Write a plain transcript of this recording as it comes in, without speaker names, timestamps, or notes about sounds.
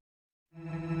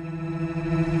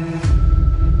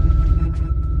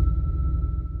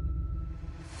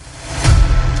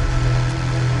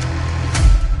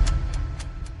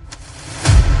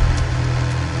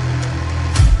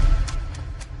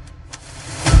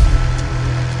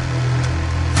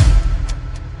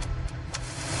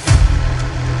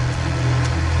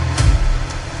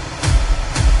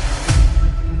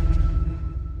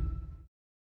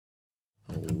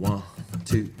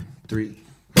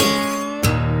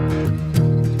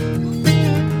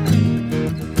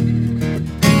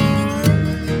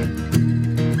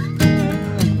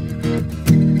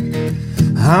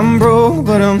I'm broke,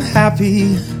 but I'm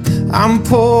happy. I'm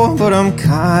poor, but I'm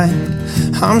kind.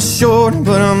 I'm short,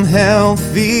 but I'm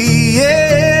healthy,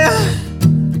 yeah.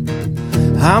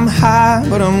 I'm high,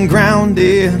 but I'm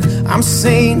grounded. I'm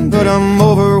sane, but I'm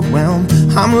overwhelmed.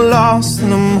 I'm lost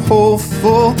and I'm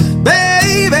hopeful,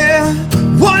 baby.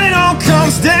 What it all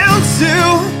comes down to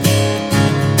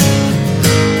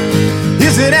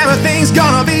is that everything's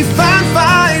gonna be fine,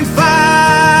 fine, fine.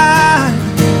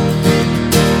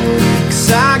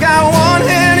 'Cause I got one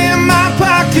hand in my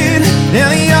pocket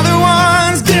and the other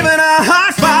one's giving a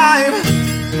high five.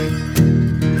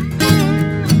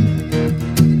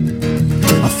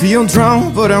 I feel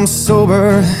drunk, but I'm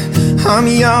sober. I'm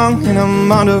young and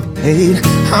I'm underpaid.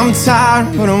 I'm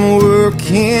tired, but I'm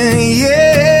working,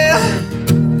 yeah.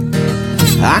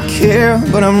 I care,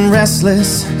 but I'm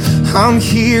restless. I'm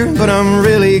here, but I'm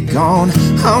really gone.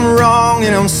 I'm wrong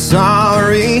and I'm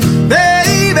sorry,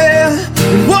 baby.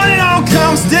 And what it all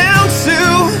comes down to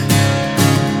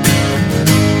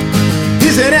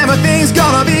is that everything's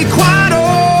gonna be quite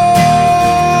alright.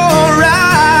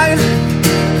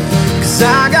 'Cause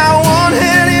I got one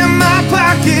hand in my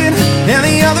pocket and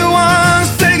the other one's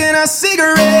flicking a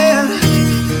cigarette.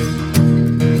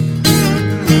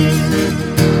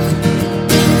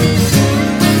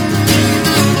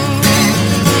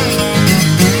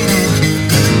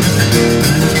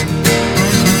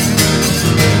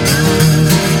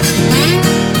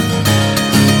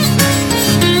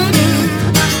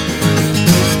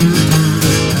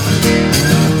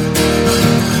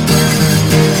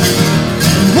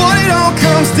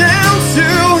 Down to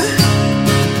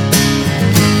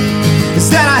is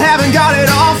that I haven't got it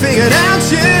all figured out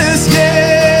just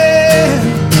yet.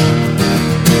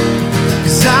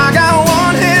 'Cause I got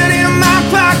one hand in my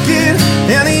pocket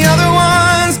and the other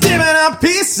one's giving a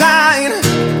peace sign.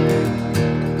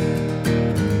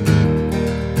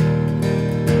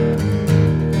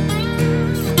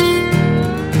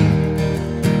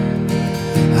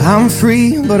 I'm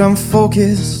free, but I'm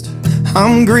focused.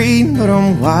 I'm green, but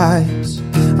I'm wise.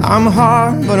 I'm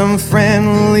hard, but I'm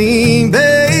friendly,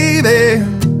 baby.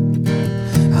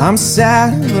 I'm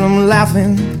sad, but I'm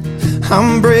laughing.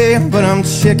 I'm brave, but I'm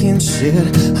chicken shit.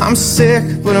 I'm sick,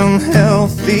 but I'm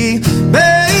healthy,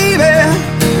 baby.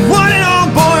 What it all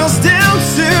boils down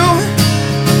to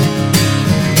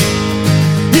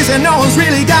is that no one's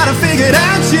really got it figured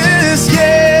out just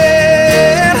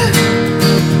yet.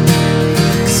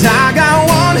 'Cause I got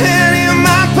one hand in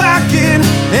my pocket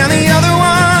and the other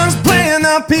one's playing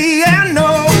the piano.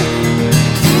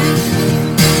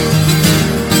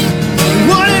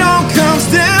 What it all comes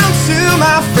down to,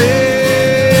 my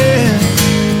friend,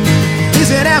 is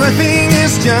that everything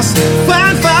is just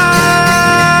fine,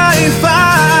 fine,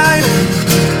 fine.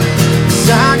 'Cause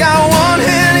I got one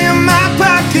hand in my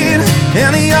pocket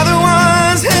and the other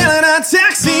one's hailing a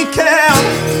taxi cab.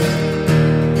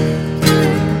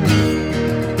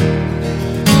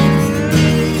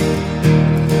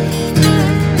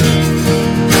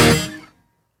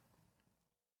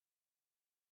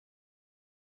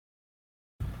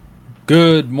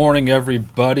 Good morning,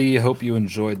 everybody. Hope you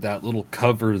enjoyed that little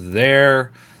cover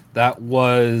there. That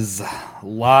was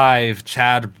live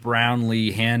Chad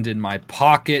Brownlee, Hand in My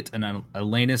Pocket, and an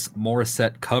Alanis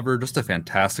Morissette cover. Just a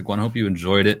fantastic one. Hope you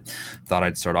enjoyed it. Thought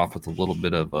I'd start off with a little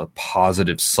bit of a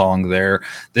positive song there.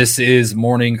 This is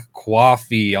Morning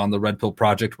Qoffee on the Red Pill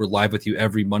Project. We're live with you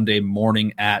every Monday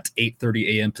morning at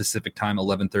 8:30 a.m. Pacific time,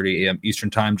 11:30 a.m. Eastern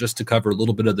time, just to cover a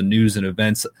little bit of the news and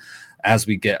events as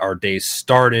we get our days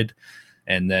started.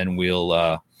 And then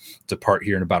we'll depart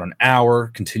here in about an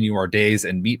hour, continue our days,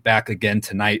 and meet back again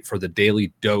tonight for the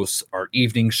Daily Dose, our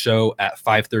evening show at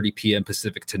 5:30 p.m.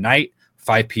 Pacific tonight,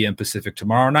 5 p.m. Pacific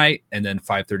tomorrow night, and then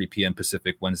 5:30 p.m.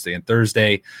 Pacific Wednesday and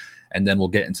Thursday. And then we'll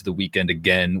get into the weekend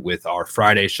again with our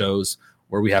Friday shows,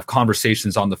 where we have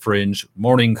Conversations on the Fringe,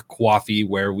 Morning Qoffee,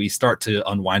 where we start to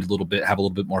unwind a little bit, have a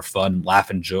little bit more fun, laugh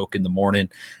and joke in the morning.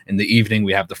 In the evening,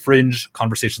 we have the Fringe,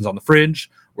 Conversations on the Fringe,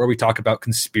 where we talk about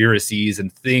conspiracies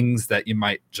and things that you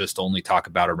might just only talk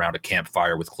about around a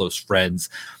campfire with close friends,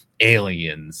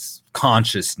 aliens,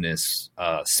 consciousness,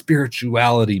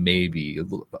 spirituality, maybe,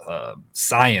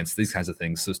 science, these kinds of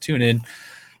things. So tune in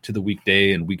to the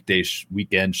weekday and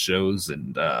weekend shows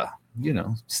and,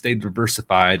 stay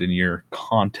diversified in your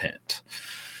content.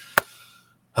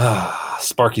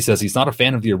 Sparky says he's not a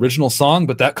fan of the original song,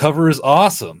 but that cover is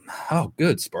awesome. Oh,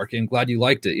 good, Sparky. I'm glad you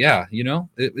liked it. Yeah,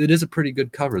 it is a pretty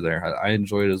good cover there. I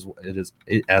enjoy it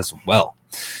as well.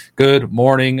 Good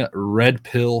morning, Red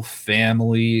Pill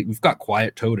family. We've got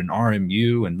Quiet Toad and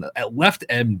RMU and Left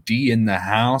MD in the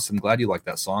house. I'm glad you like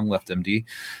that song, Left MD.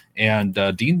 And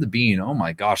Dean the Bean, oh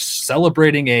my gosh,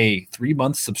 celebrating a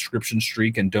 3-month subscription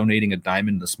streak and donating a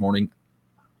diamond this morning.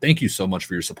 Thank you so much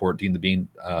for your support, Dean the Bean.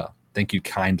 Thank you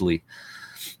kindly.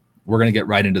 We're going to get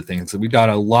right into things. We got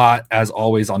a lot, as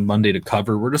always, on Monday to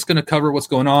cover. We're just going to cover what's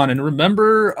going on. And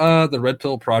remember the Red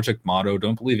Pill Project motto: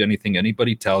 don't believe anything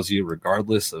anybody tells you,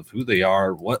 regardless of who they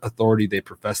are, what authority they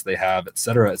profess they have, et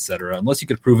cetera, unless you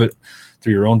could prove it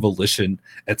through your own volition,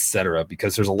 etc.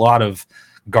 Because there's a lot of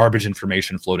garbage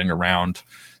information floating around.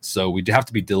 So we have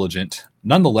to be diligent.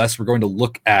 Nonetheless, we're going to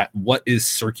look at what is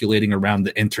circulating around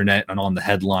the internet and on the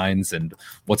headlines and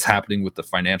what's happening with the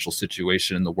financial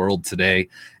situation in the world today.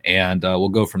 And we'll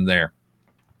go from there.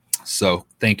 So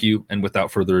thank you. And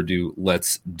without further ado,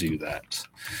 let's do that.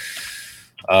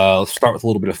 Let's start with a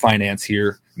little bit of finance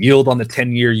here. Yield on the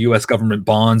 10-year U.S. government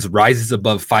bonds rises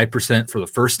above 5% for the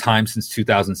first time since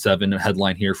 2007. A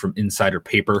headline here from Insider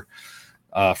Paper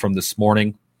from this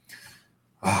morning.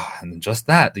 And just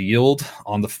that, the yield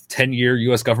on the 10-year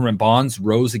U.S. government bonds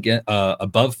rose again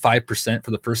above 5%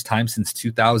 for the first time since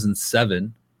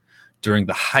 2007 during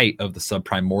the height of the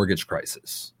subprime mortgage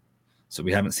crisis. So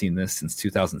we haven't seen this since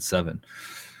 2007.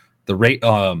 The rate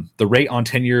on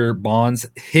 10-year bonds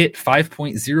hit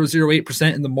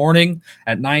 5.008% in the morning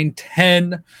at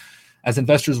 9:10 as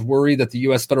investors worry that the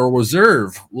U.S. Federal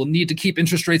Reserve will need to keep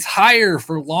interest rates higher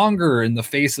for longer in the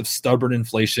face of stubborn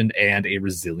inflation and a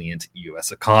resilient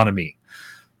U.S. economy.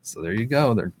 So there you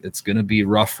go. It's going to be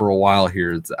rough for a while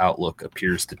here. The outlook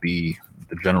appears to be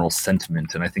the general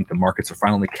sentiment, and I think the markets are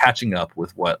finally catching up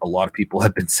with what a lot of people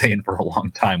have been saying for a long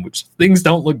time, which things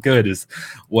don't look good is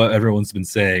what everyone's been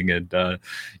saying. And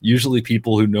usually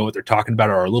people who know what they're talking about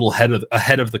are a little ahead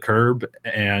of the curve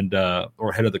and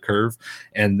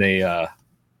they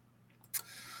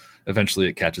eventually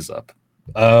it catches up.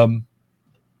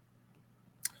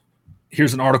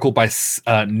 Here's an article by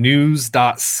news.sky.com,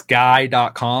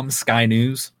 Sky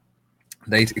News.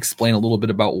 They explain a little bit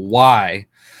about why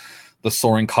the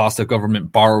soaring cost of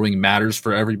government borrowing matters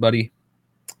for everybody.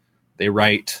 They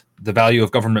write, the value of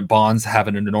government bonds have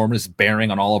an enormous bearing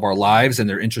on all of our lives, and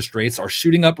their interest rates are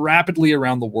shooting up rapidly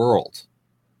around the world.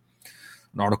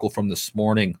 An article from this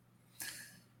morning.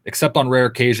 Except on rare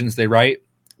occasions, they write,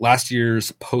 last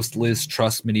year's post-Liz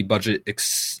Truss mini-budget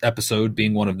episode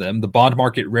being one of them, the bond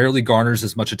market rarely garners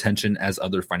as much attention as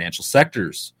other financial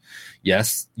sectors.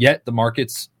 Yes, yet the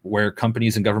markets where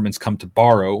companies and governments come to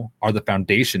borrow are the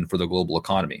foundation for the global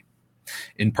economy.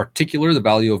 In particular, the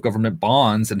value of government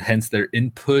bonds and hence their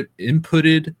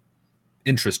inputted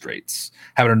interest rates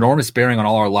have an enormous bearing on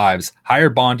all our lives.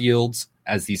 Higher bond yields,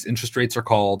 as these interest rates are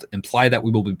called, imply that we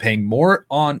will be paying more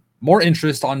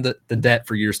interest on the debt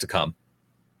for years to come.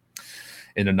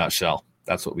 In a nutshell,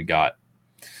 that's what we got.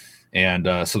 And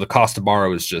so the cost to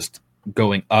borrow is just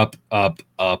going up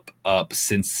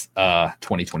since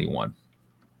 2021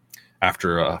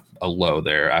 after a low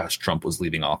there as Trump was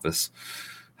leaving office.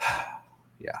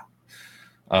 Yeah.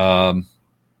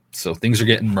 So things are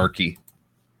getting murky.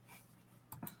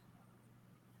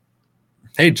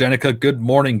 Hey, Jenica, good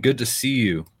morning. Good to see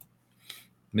you.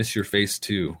 Miss your face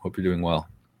too. Hope you're doing well.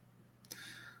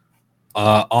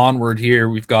 Onward here,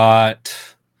 we've got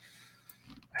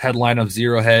headline of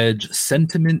Zero Hedge: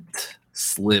 sentiment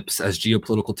slips as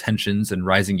geopolitical tensions and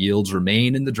rising yields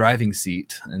remain in the driving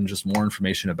seat. And just more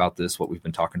information about this, what we've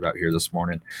been talking about here this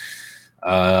morning.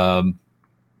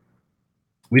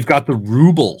 We've got the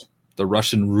ruble, the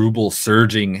Russian ruble,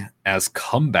 surging as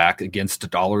comeback against the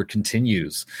dollar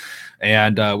continues.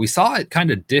 And we saw it kind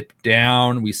of dip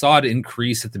down. We saw it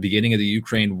increase at the beginning of the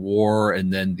Ukraine war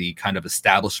and then the kind of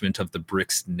establishment of the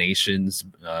BRICS nations,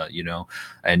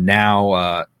 and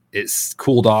now it's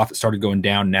cooled off. It started going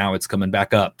down. Now it's coming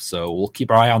back up. So we'll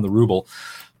keep our eye on the ruble.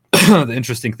 The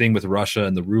interesting thing with Russia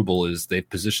and the ruble is they've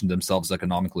positioned themselves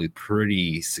economically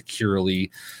pretty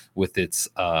securely with its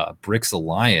BRICS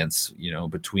alliance,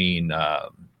 between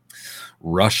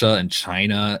Russia and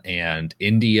China and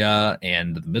India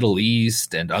and the Middle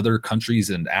East and other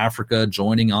countries in Africa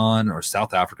joining on, or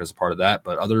South Africa is a part of that,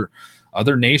 but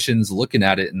other nations looking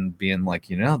at it and being like,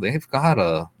 they've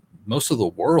got most of the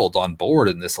world on board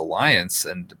in this alliance,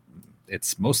 and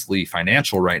it's mostly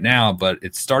financial right now, but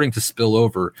it's starting to spill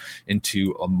over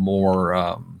into a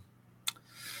more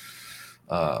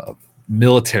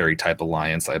military type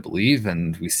alliance, I believe.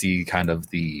 And we see kind of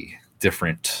the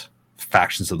different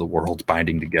factions of the world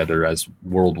binding together as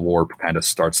World War kind of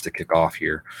starts to kick off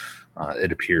here,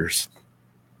 it appears.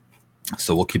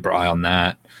 So we'll keep our eye on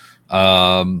that.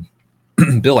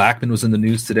 Bill Ackman was in the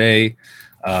news today.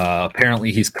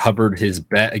 Apparently he's covered his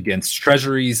bet against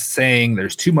treasuries, saying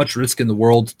there's too much risk in the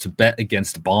world to bet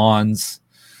against bonds.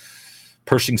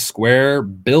 Pershing Square,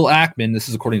 Bill Ackman, this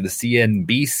is according to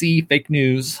CNBC fake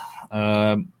news.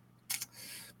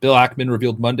 Bill Ackman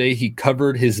revealed Monday he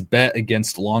covered his bet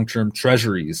against long-term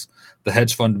treasuries. The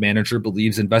hedge fund manager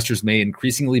believes investors may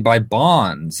increasingly buy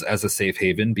bonds as a safe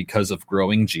haven because of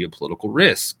growing geopolitical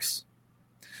risks.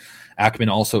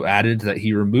 Ackman also added that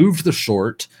he removed the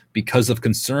short because of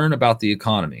concern about the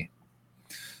economy.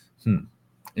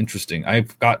 Interesting.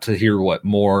 I've got to hear what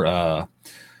more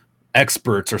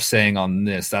experts are saying on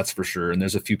this, that's for sure. And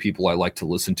there's a few people I like to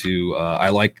listen to. I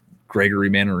like Gregory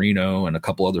Mannarino and a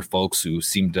couple other folks who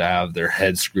seem to have their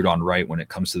heads screwed on right when it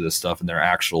comes to this stuff, and they're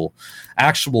actual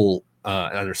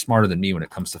they're smarter than me when it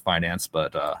comes to finance,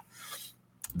 but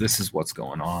this is what's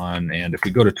going on. And if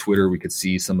we go to Twitter, we could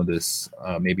see some of this,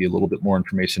 maybe a little bit more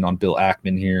information on Bill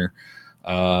Ackman here.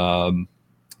 Bill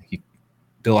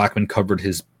Ackman covered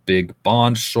his big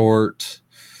bond short.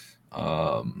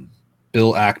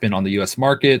 Bill Ackman on the U.S.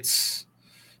 markets.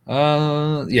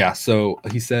 So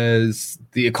he says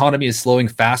the economy is slowing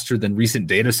faster than recent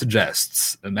data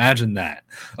suggests. Imagine that.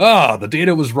 Oh, the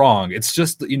data was wrong. It's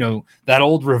just, that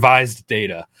old revised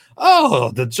data.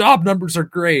 Oh, the job numbers are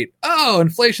great. Oh,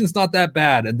 inflation's not that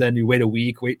bad. And then you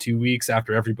wait 2 weeks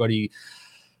after everybody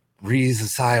breathes a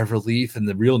sigh of relief and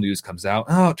the real news comes out.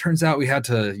 Oh, it turns out we had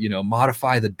to,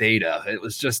 modify the data. It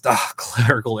was just a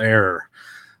clerical error.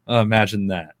 Imagine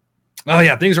that. Oh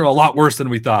yeah, things are a lot worse than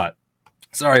we thought.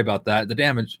 Sorry about that. The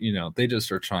damage, they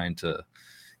just are trying to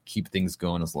keep things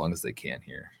going as long as they can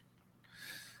here.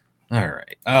 All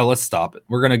right. Let's stop it.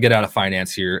 We're going to get out of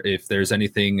finance here. If there's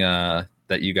anything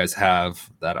that you guys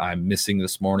have that I'm missing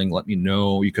this morning, let me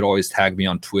know. You could always tag me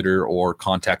on Twitter or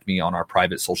contact me on our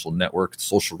private social network,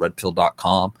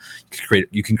 socialredpill.com.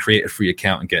 You can create a free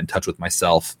account and get in touch with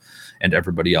myself and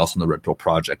everybody else on the Red Pill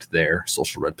Project there,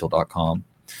 socialredpill.com.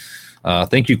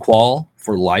 Thank you, Qual,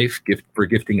 for life, for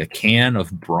gifting a can of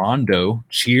Brondo.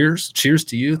 Cheers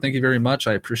to you. Thank you very much.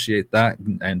 I appreciate that,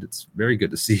 and it's very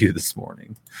good to see you this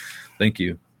morning. Thank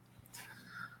you.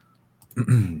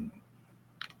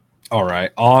 All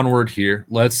right, onward here.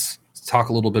 Let's talk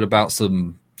a little bit about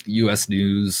some U.S.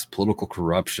 news, political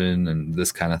corruption, and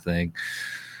this kind of thing.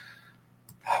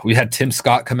 We had Tim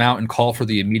Scott come out and call for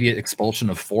the immediate expulsion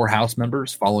of 4 House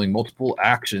members following multiple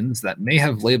actions that may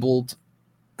have labeled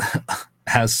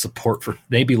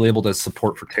may be labeled as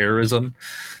support for terrorism.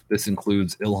 This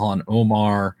includes Ilhan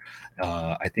Omar,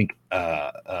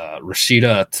 Rashida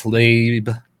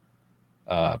Tlaib,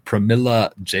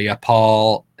 Pramila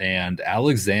Jayapal, and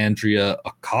Alexandria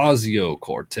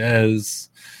Ocasio-Cortez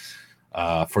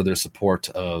for their support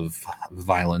of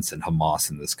violence and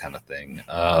Hamas and this kind of thing.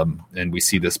 And we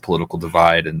see this political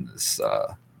divide and this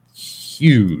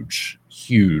huge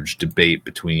debate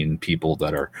between people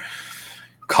that are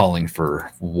calling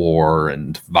for war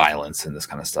and violence and this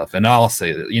kind of stuff. And I'll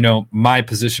say that, my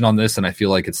position on this, and I feel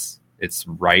like it's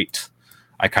right.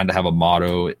 I kind of have a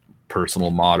personal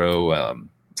motto.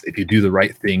 If you do the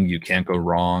right thing, you can't go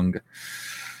wrong.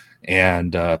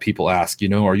 And people ask,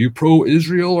 are you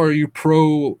pro-Israel or are you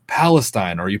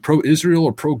pro-Palestine? Are you pro-Israel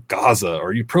or pro-Gaza?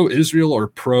 Are you pro-Israel or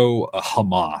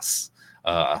pro-Hamas?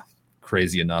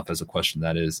 Crazy enough as a question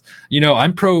that is.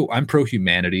 I'm pro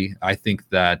humanity. I think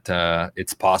that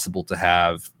it's possible to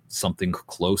have something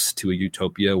close to a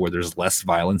utopia where there's less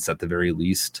violence at the very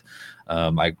least.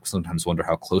 I sometimes wonder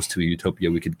how close to a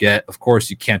utopia we could get. Of course,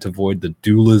 you can't avoid the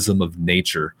dualism of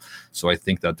nature. So I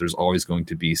think that there's always going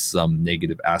to be some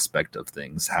negative aspect of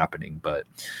things happening. But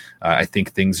I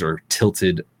think things are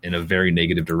tilted in a very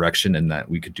negative direction and that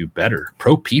we could do better.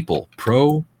 Pro people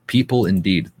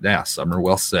indeed. Yeah, Summer,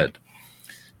 well said.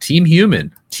 Team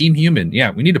human. Yeah,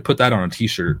 we need to put that on a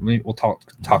t-shirt. We'll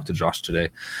talk to Josh today.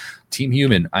 Team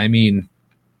human. I mean,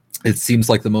 it seems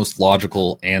like the most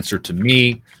logical answer to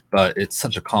me, but it's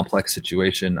such a complex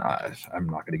situation. I'm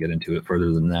not going to get into it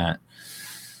further than that.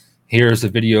 Here's a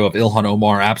video of Ilhan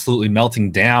Omar absolutely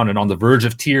melting down and on the verge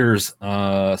of tears.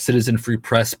 Citizen Free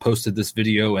Press posted this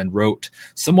video and wrote,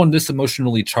 "Someone this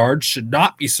emotionally charged should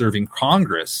not be serving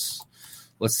Congress."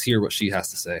 Let's hear what she has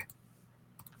to say.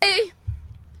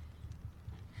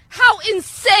 How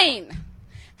insane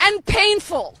and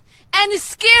painful and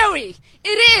scary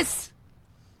it is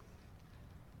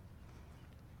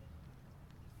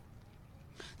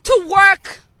to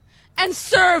work and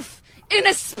serve in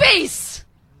a space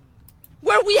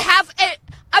where we have a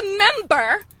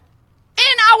member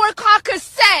in our caucus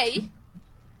say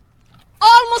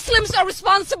all Muslims are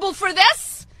responsible for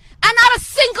this, and not a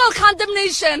single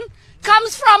condemnation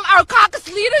comes from our caucus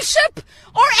leadership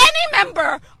or any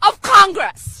member of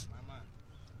Congress.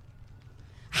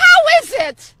 How is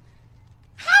it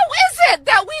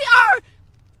that we are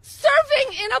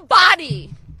serving in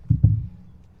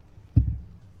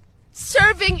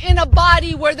a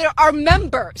body where there are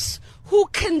members who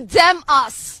condemn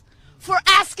us for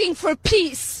asking for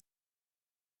peace?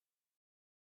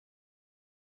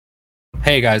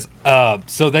 Hey guys,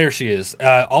 so there she is.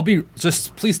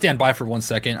 Please stand by for 1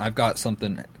 second. I've got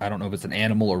something, I don't know if it's an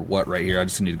animal or what right here. I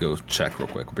just need to go check real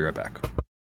quick. I'll be right back.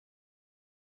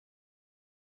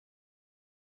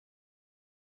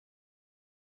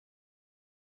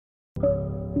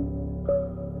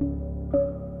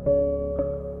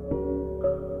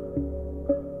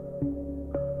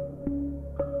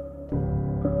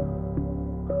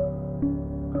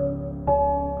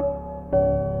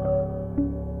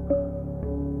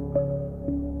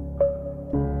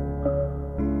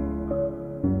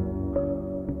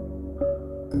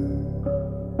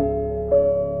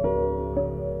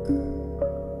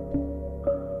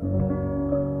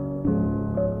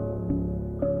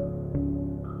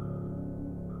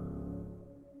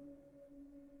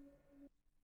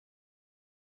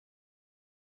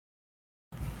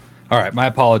 All right, my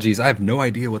apologies. I have no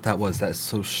idea what that was. That is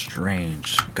so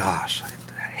strange. Gosh, I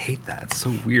hate that. It's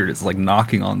so weird. It's like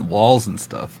knocking on the walls and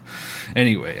stuff.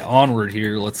 Anyway, onward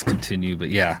here. Let's continue. But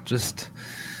yeah, just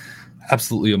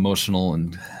absolutely emotional.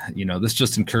 And, this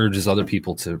just encourages other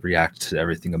people to react to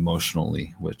everything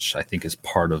emotionally, which I think is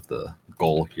part of the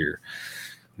goal here.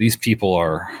 These people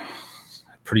are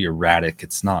pretty erratic.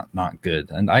 It's not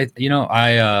good. And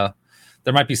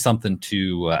there might be something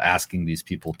to asking these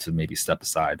people to maybe step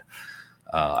aside.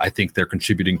 I think they're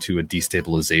contributing to a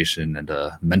destabilization and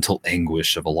a mental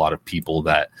anguish of a lot of people,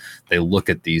 that they look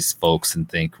at these folks and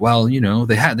think, well,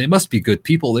 they must be good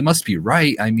people. They must be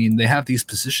right. I mean, they have these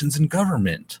positions in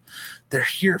government. They're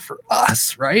here for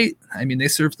us, right? I mean, they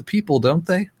serve the people, don't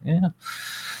they? Yeah.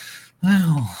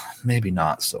 Well, maybe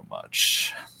not so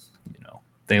much.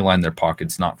 They line their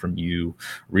pockets not from you,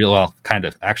 kind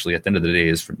of actually at the end of the day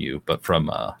is from you, but from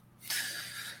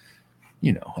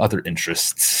other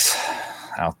interests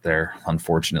out there,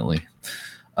 unfortunately.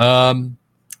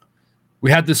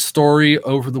 We had this story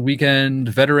over the weekend.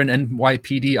 Veteran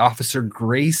NYPD officer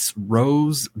Grace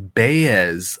Rose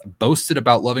Baez boasted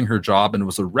about loving her job and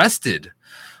was arrested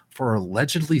for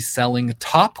allegedly selling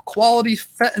top quality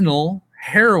fentanyl,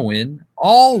 heroin,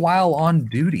 all while on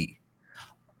duty.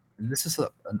 This is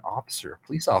an officer, a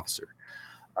police officer.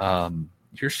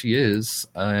 Here she is,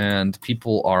 and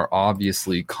people are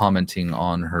obviously commenting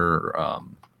on her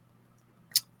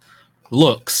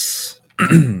looks,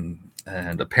 and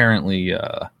apparently,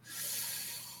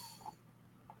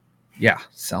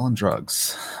 selling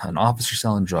drugs. An officer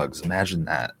selling drugs. Imagine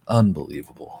that.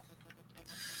 Unbelievable.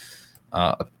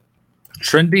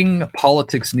 Trending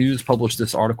Politics News published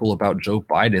this article about Joe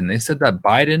Biden. They said that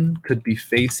Biden could be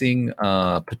facing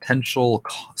potential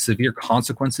severe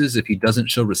consequences if he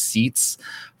doesn't show receipts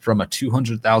from a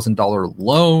 $200,000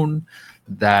 loan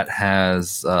that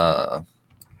has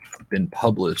been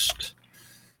published.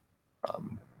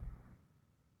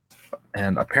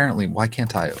 And apparently, why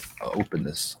can't I open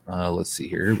this? Let's see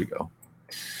here. Here we go.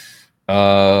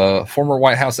 Former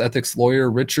White House ethics lawyer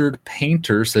Richard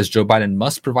Painter says Joe Biden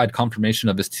must provide confirmation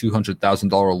of his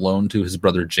 $200,000 loan to his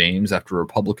brother James after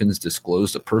Republicans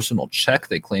disclosed a personal check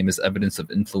they claim is evidence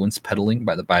of influence peddling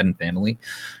by the Biden family.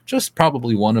 Just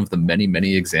probably one of the many,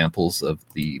 many examples of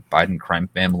the Biden crime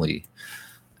family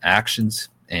actions.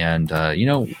 And, I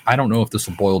don't know if this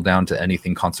will boil down to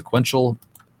anything consequential.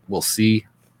 We'll see,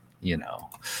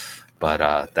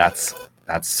 but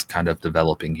that's kind of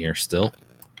developing here still.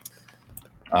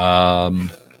 Rada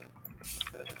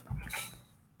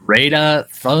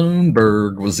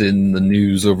Thunberg was in the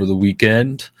news over the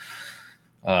weekend.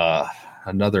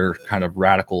 Another kind of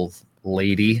radical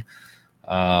lady.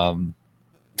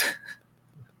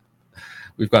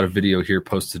 We've got a video here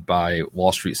posted by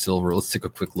Wall Street Silver. Let's take a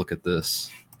quick look at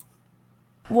this.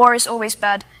 War is always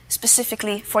bad,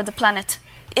 specifically for the planet.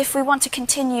 If we want to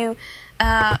continue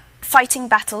fighting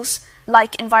battles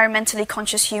like environmentally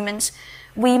conscious humans,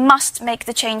 we must make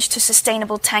the change to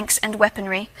sustainable tanks and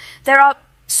weaponry. There are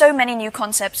so many new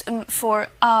concepts for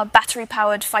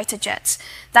battery-powered fighter jets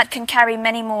that can carry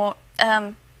many more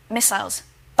missiles,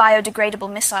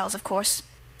 biodegradable missiles, of course.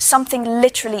 Something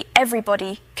literally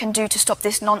everybody can do to stop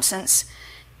this nonsense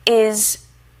is,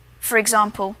 for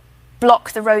example,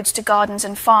 block the roads to gardens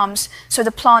and farms so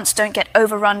the plants don't get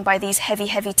overrun by these heavy,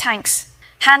 heavy tanks.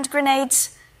 Hand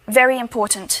grenades, very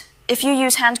important. If you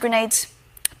use hand grenades,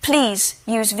 please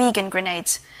use vegan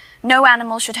grenades. No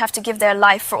animal should have to give their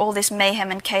life for all this mayhem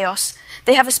and chaos.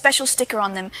 They have a special sticker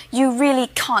on them. You really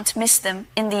can't miss them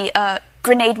in the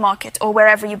grenade market or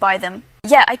wherever you buy them.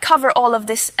 Yeah, I cover all of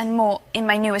this and more in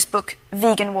my newest book,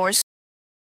 Vegan Wars.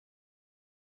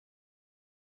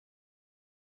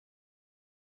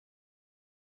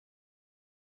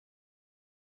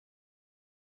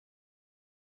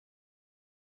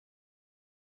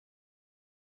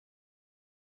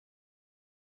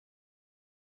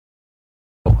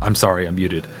 I'm sorry, I'm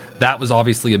muted. That was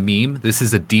obviously a meme. This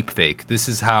is a deep fake. This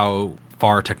is how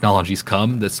far technology's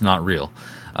come. That's not real.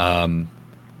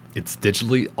 It's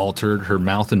digitally altered. Her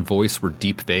mouth and voice were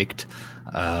deep faked.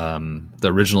 The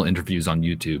original interviews on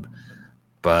YouTube.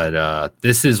 But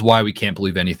this is why we can't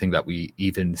believe anything that we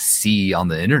even see on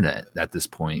the internet at this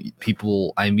point.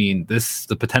 People, I mean,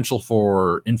 the potential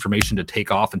for information to take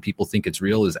off and people think it's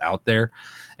real is out there.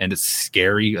 And it's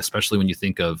scary, especially when you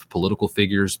think of political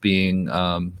figures being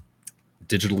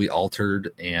digitally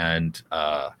altered. And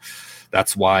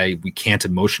that's why we can't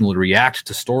emotionally react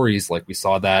to stories like we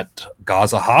saw that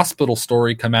Gaza hospital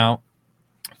story come out.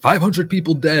 500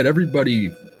 people dead.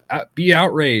 Everybody be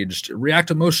outraged, react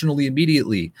emotionally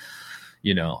immediately,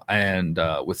 and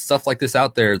with stuff like this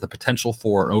out there, the potential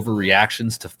for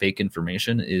overreactions to fake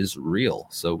information is real.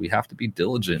 So we have to be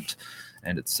diligent,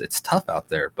 and it's tough out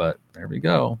there, but there we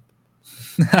go.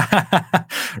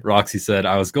 Roxy said,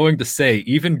 I was going to say,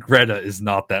 even Greta is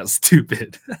not that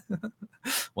stupid.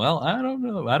 Well, I don't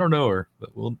know her,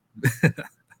 but we'll...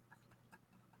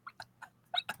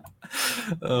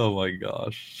 Oh my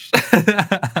gosh.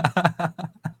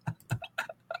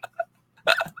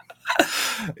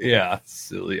 Yeah,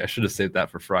 silly. I should have saved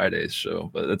that for Friday's show,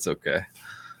 but that's okay.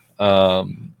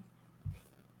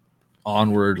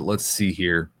 Onward, let's see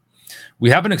here. We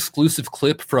have an exclusive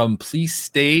clip from Police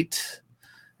State.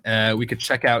 We could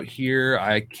check out here.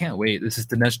 I can't wait. This is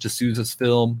Dinesh D'Souza's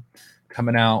film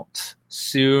coming out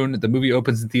soon. The movie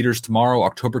opens in theaters tomorrow,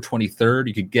 October 23rd.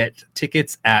 You could get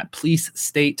tickets at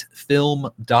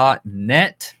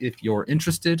policestatefilm.net if you're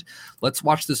interested. Let's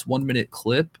watch this 1-minute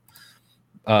clip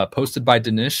posted by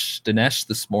Dinesh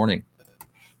this morning,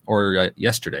 or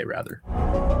yesterday, rather.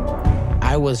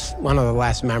 I was one of the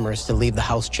last members to leave the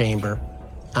House chamber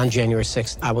on January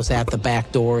 6th. I was at the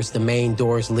back doors, the main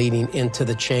doors leading into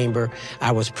the chamber.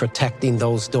 I was protecting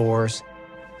those doors.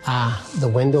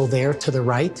 The window there to the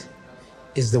right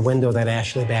is the window that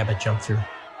Ashley Babbitt jumped through.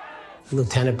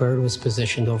 Lieutenant Byrd was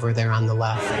positioned over there on the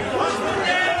left.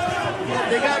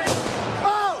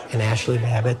 And Ashley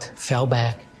Babbitt fell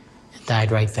back and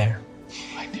died right there.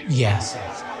 Yes.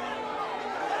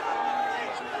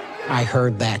 I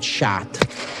heard that shot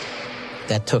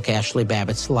that took Ashley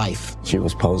Babbitt's life. She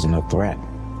was posing a threat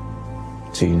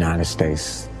to United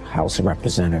States House of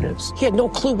Representatives. He had no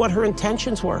clue what her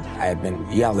intentions were. I had been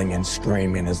yelling and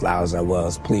screaming as loud as I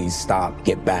was, please stop,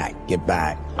 get back, get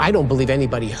back. I don't believe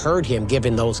anybody heard him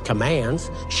giving those commands.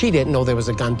 She didn't know there was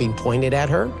a gun being pointed at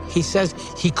her. He says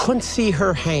he couldn't see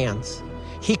her hands.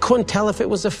 He couldn't tell if it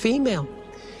was a female.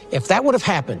 If that would have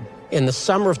happened in the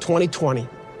summer of 2020,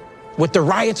 with the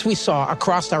riots we saw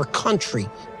across our country,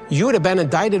 you would have been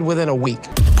indicted within a week.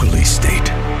 Police State.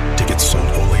 Tickets sold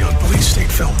only on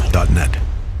policestatefilm.net.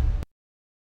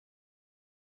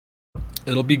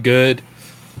 It'll be good.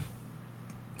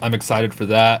 I'm excited for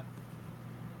that.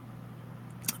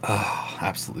 Oh,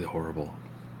 absolutely horrible.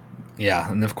 Yeah,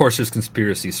 and of course there's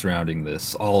conspiracy surrounding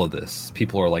this, all of this.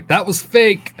 People are like, that was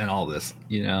fake, and all this,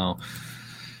 I'm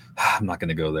not going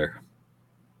to go there.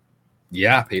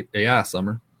 Yeah,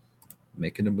 Summer.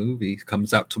 Making a movie.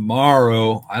 Comes out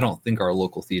tomorrow. I don't think our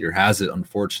local theater has it,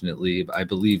 unfortunately, but I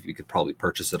believe you could probably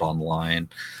purchase it online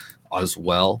as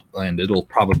well, and it'll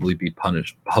probably be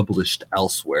published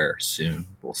elsewhere soon.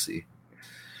 We'll see.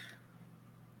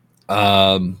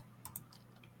 InfoWars,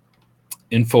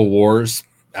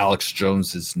 Alex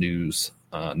Jones's news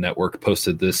network,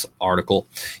 posted this article.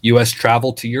 U.S.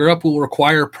 travel to Europe will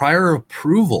require prior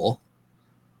approval,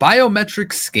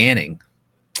 biometric scanning.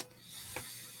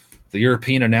 The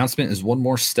European announcement is one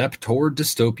more step toward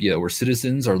dystopia, where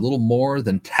citizens are little more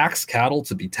than tax cattle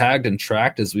to be tagged and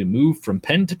tracked as we move from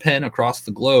pen to pen across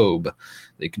the globe.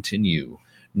 They continue.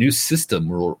 New system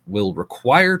will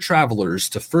require travelers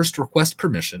to first request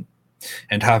permission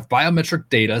and have biometric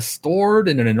data stored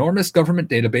in an enormous government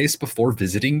database before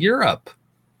visiting Europe.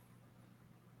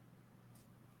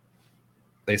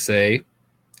 They say,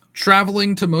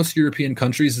 traveling to most European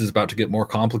countries is about to get more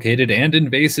complicated and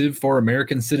invasive for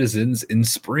American citizens. In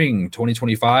spring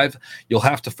 2025, you'll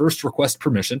have to first request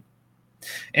permission,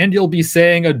 And you'll be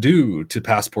saying adieu to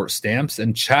passport stamps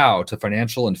and ciao to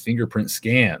financial and fingerprint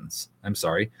scans.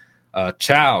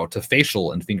 Ciao to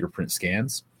facial and fingerprint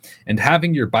scans, and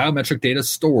having your biometric data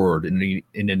stored in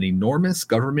an enormous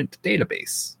government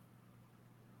database.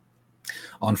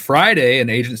 On Friday, an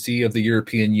agency of the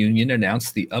European Union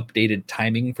announced the updated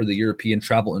timing for the European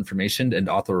Travel Information and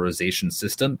Authorization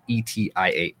System,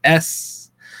 ETIAS,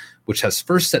 which has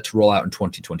first set to roll out in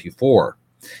 2024.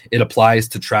 It applies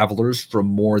to travelers from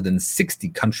more than 60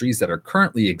 countries that are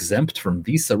currently exempt from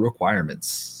visa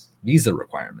requirements.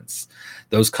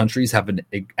 Those countries have an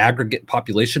aggregate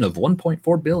population of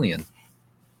 1.4 billion.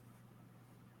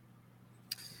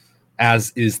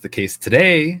 As is the case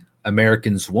today,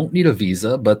 Americans won't need a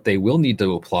visa, but they will need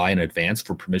to apply in advance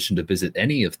for permission to visit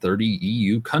any of 30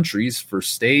 EU countries for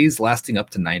stays lasting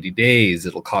up to 90 days.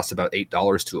 It'll cost about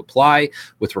 $8 to apply,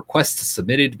 with requests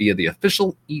submitted via the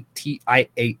official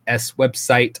ETIAS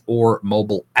website or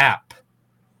mobile app.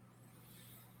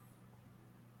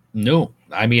 No,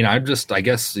 I mean, I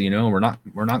guess, we're not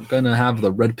going to have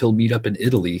the red pill meetup in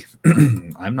Italy.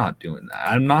 I'm not doing that.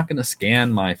 I'm not going to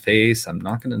scan my face. I'm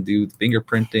not going to do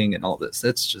fingerprinting and all this.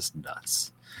 It's just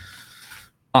nuts.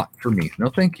 Not for me. No,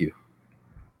 thank you.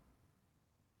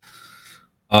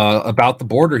 About the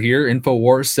border here,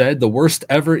 InfoWars said the worst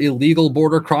ever illegal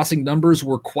border crossing numbers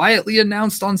were quietly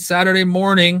announced on Saturday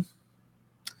morning.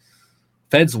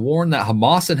 Feds warn that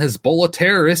Hamas and Hezbollah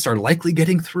terrorists are likely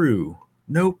getting through.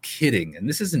 No kidding. And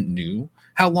this isn't new.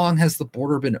 How long has the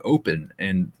border been open?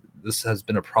 And this has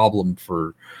been a problem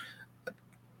for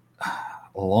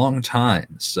a long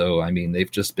time. So, I mean,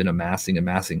 they've just been amassing.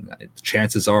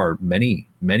 Chances are many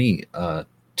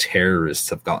terrorists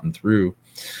have gotten through.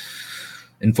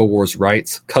 InfoWars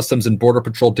writes, Customs and Border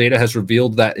Patrol data has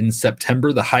revealed that in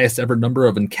September, the highest ever number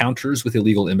of encounters with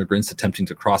illegal immigrants attempting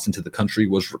to cross into the country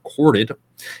was recorded,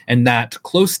 and that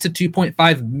close to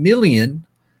 2.5 million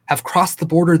have crossed the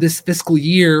border this fiscal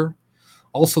year,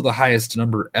 also the highest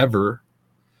number ever.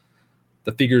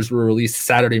 The figures were released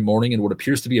Saturday morning in what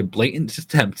appears to be a blatant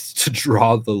attempt to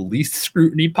draw the least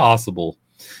scrutiny possible.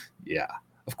 Yeah,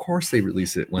 of course they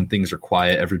release it when things are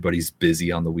quiet. Everybody's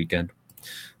busy on the weekend.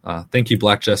 Thank you,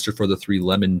 Black Jester, for the 3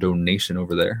 lemon donation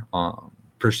over there.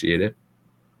 Appreciate it.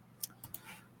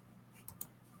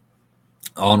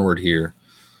 Onward here.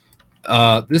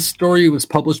 This story was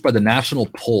published by the National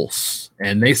Pulse,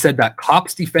 and they said that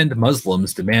cops defend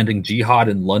Muslims demanding jihad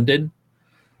in London.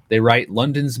 They write,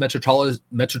 London's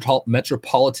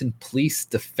Metropolitan Police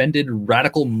defended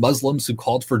radical Muslims who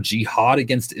called for jihad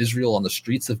against Israel on the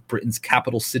streets of Britain's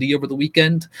capital city over the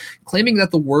weekend, claiming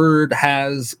that the word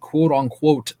has,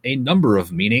 quote-unquote, a number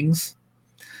of meanings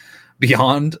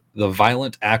beyond the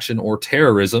violent action or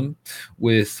terrorism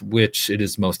with which it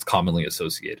is most commonly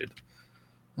associated.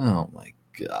 Oh my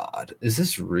God. Is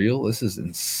this real? This is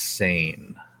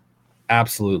insane.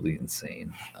 Absolutely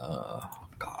insane.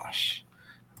 Gosh.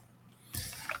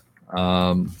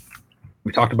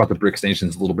 We talked about the BRICS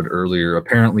nations a little bit earlier.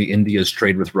 Apparently, India's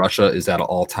trade with Russia is at an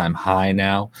all-time high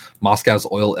now. Moscow's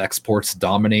oil exports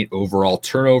dominate overall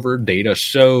turnover, data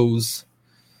shows.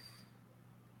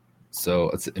 So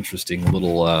it's an interesting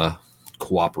little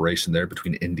cooperation there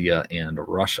between India and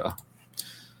Russia.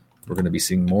 We're going to be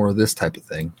seeing more of this type of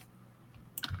thing.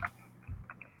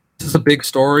 This is a big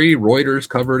story. Reuters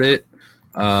covered it.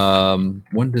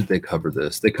 When did they cover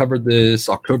this? They covered this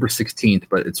October 16th,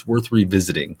 but it's worth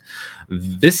revisiting.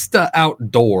 Vista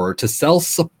Outdoor to sell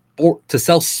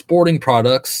sporting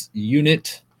products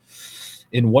unit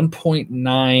in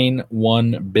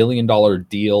 $1.91 billion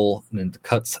deal and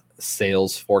cuts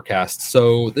sales forecast.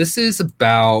 So this is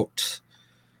about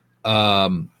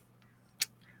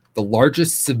the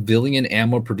largest civilian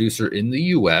ammo producer in the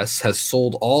U.S. has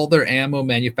sold all their ammo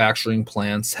manufacturing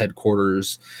plants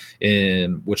headquarters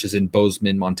which is in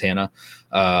Bozeman, Montana.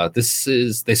 They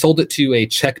sold it to a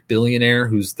Czech billionaire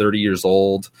who's 30 years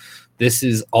old. This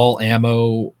is all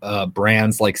ammo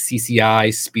brands like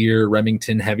CCI, Spear,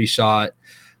 Remington, Heavy Shot,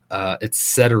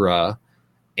 etc.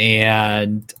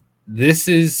 And this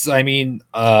is,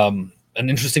 an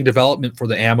interesting development for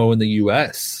the ammo in the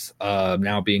U.S.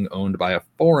 Now being owned by a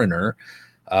foreigner,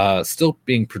 still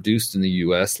being produced in the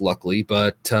U.S., luckily.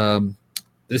 But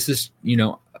this is,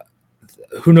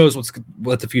 who knows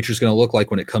what the future is going to look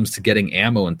like when it comes to getting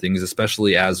ammo and things,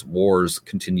 especially as wars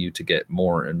continue to get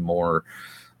more and more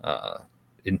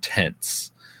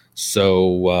intense.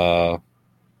 So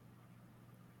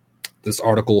this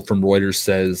article from Reuters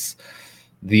says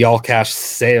the all-cash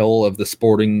sale of the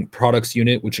sporting products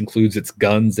unit, which includes its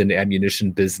guns and ammunition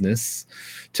business,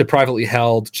 to privately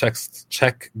held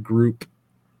Czech group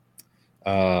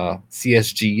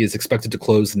CSG is expected to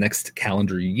close next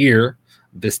calendar year,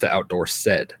 Vista Outdoor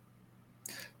said.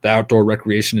 The outdoor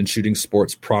recreation and shooting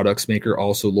sports products maker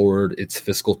also lowered its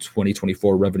fiscal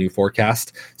 2024 revenue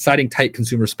forecast, citing tight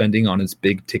consumer spending on its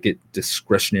big-ticket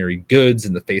discretionary goods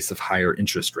in the face of higher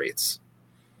interest rates.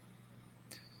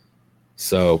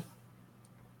 So,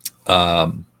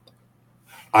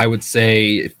 I would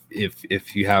say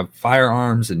if you have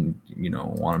firearms and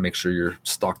want to make sure you're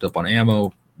stocked up on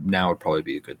ammo, now would probably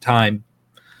be a good time,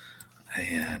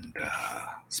 and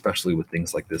especially with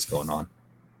things like this going on.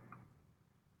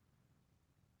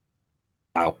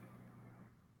 Wow.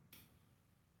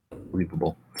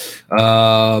 Unbelievable.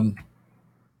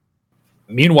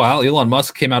 Meanwhile, Elon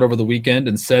Musk came out over the weekend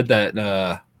and said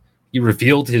that he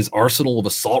revealed his arsenal of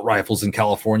assault rifles in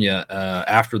California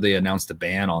after they announced a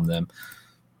ban on them.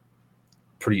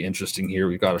 Pretty interesting here.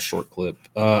 We've got a short clip.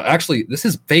 Actually, this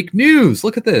is fake news.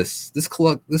 Look at this. This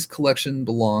collection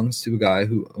belongs to a guy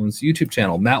who owns a YouTube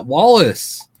channel. Matt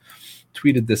Wallace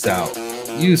tweeted this out.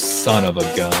 You son of a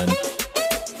gun.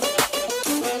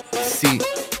 See,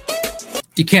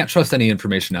 you can't trust any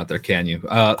information out there, can you?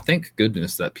 Thank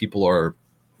goodness that people are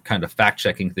kind of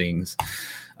fact-checking things.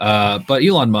 But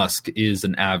Elon Musk is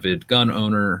an avid gun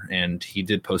owner, and he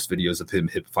did post videos of him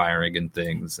hip firing and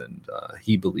things, and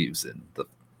he believes in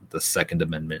the Second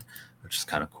Amendment, which is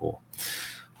kind of cool.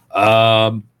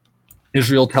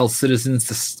 Israel tells citizens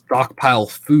to stockpile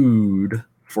food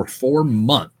for 4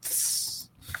 months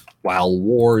while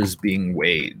war is being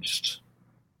waged.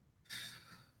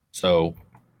 So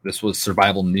this was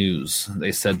survival news.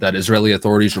 They said that Israeli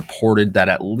authorities reported that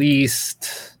at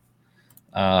least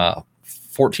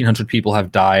 1,400 people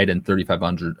have died and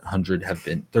 3,400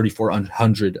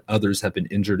 others have been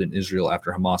injured in Israel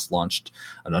after Hamas launched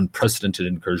an unprecedented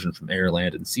incursion from air,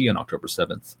 land, and sea on October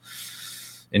 7th.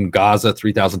 In Gaza,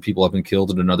 3,000 people have been killed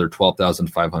and another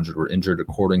 12,500 were injured,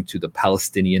 according to the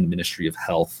Palestinian Ministry of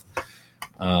Health.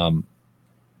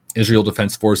 Israel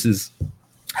Defense Forces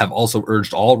have also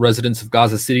urged all residents of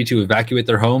Gaza City to evacuate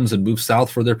their homes and move south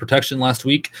for their protection last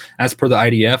week. As per the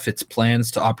IDF, its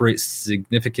plans to operate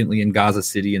significantly in Gaza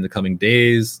City in the coming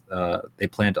days. They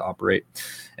plan to operate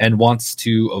and wants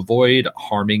to avoid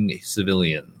harming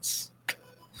civilians.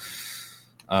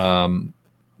 The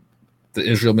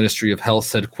Israel Ministry of Health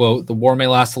said, quote, "The war may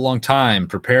last a long time.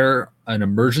 Prepare an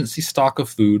emergency stock of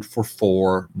food for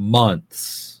 4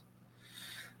 months."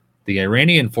 The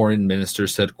Iranian foreign minister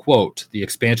said, quote, "The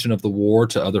expansion of the war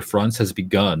to other fronts has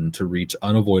begun to reach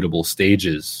unavoidable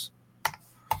stages."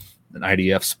 An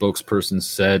IDF spokesperson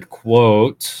said,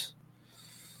 quote,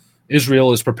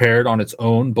 "Israel is prepared on its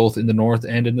own, both in the north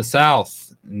and in the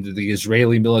south." And the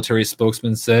Israeli military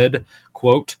spokesman said,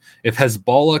 quote, "If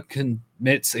Hezbollah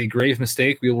commits a grave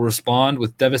mistake, we will respond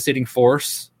with devastating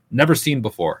force never seen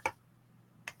before."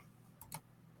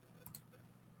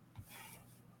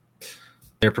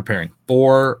 They're preparing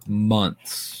 4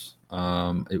 months.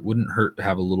 It wouldn't hurt to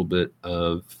have a little bit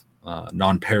of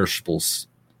non-perishables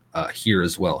here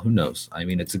as well. Who knows? I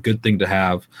mean, it's a good thing to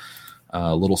have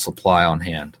a little supply on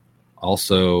hand.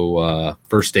 Also,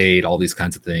 first aid, all these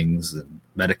kinds of things, and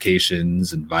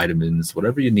medications and vitamins,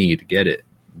 whatever you need, get it.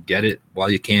 Get it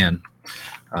while you can.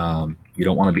 You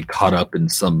don't want to be caught up in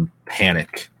some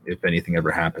panic if anything ever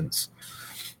happens.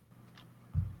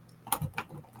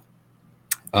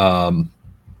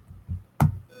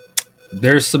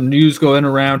 There's some news going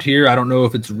around here. I don't know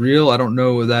if it's real. I don't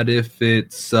know that if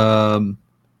it's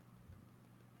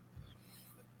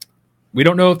we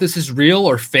don't know if this is real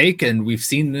or fake, and we've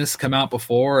seen this come out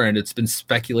before, and it's been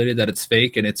speculated that it's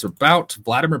fake, and it's about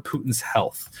Vladimir Putin's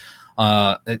health.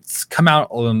 It's come out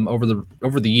over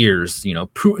the years. You know,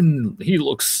 Putin, he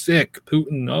looks sick.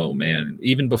 Putin, oh man!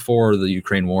 Even before the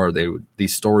Ukraine war,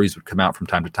 these stories would come out from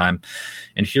time to time.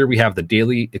 And here we have the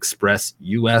Daily Express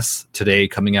U.S. today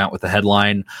coming out with a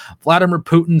headline: Vladimir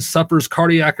Putin suffers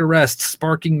cardiac arrest,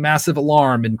 sparking massive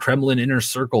alarm in Kremlin inner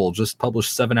circle. Just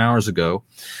published 7 hours ago.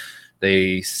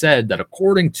 They said that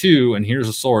according to, and here's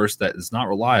a source that is not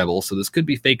reliable, so this could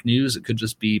be fake news, it could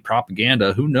just be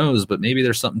propaganda, who knows, but maybe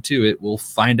there's something to it. We'll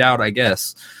find out, I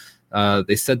guess.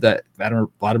 They said that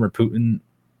Vladimir Putin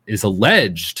is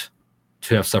alleged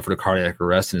to have suffered a cardiac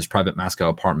arrest in his private Moscow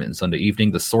apartment on Sunday evening.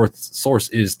 The source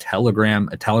is a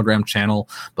Telegram channel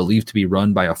believed to be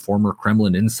run by a former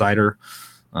Kremlin insider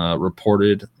who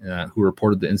reported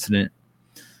the incident.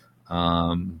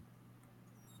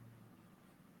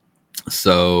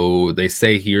 So they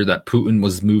say here that Putin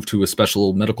was moved to a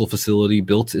special medical facility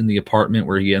built in the apartment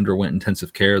where he underwent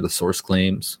intensive care, the source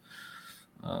claims.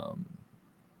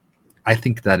 I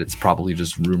think that it's probably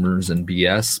just rumors and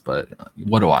BS, but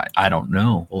what do I don't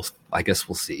know. I guess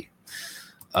we'll see.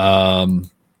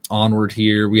 Onward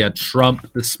here, we had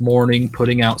Trump this morning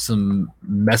putting out some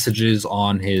messages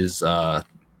on his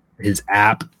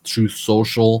app, Truth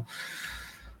Social.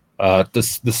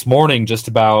 This morning, just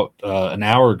about an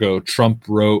hour ago, Trump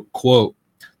wrote, quote,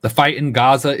 "The fight in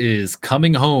Gaza is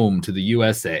coming home to the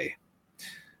USA.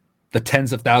 The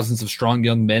tens of thousands of strong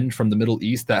young men from the Middle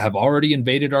East that have already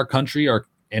invaded our country are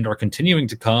continuing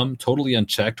to come, totally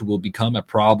unchecked, will become a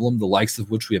problem the likes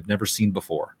of which we have never seen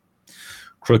before.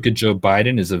 Crooked Joe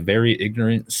Biden is a very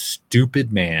ignorant,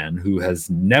 stupid man who has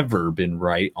never been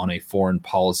right on a foreign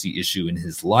policy issue in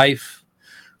his life.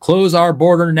 Close our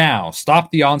border now.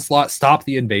 Stop the onslaught. Stop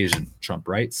the invasion," Trump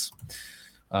writes.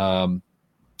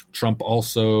 Trump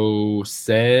also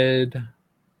said,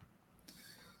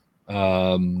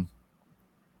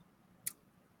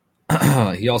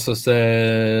 he also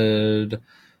said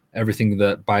everything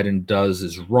that Biden does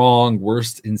is wrong,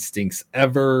 worst instincts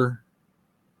ever.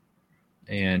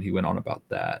 And he went on about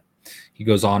that. He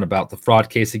goes on about the fraud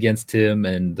case against him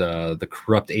and the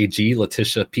corrupt AG,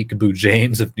 Letitia Peekaboo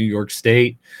James of New York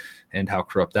State, and how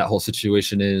corrupt that whole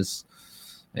situation is.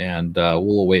 And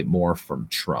we'll await more from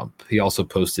Trump. He also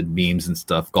posted memes and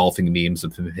stuff, golfing memes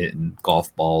of him hitting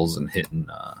golf balls and hitting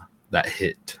that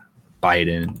hit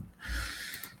Biden,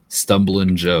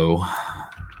 Stumbling Joe.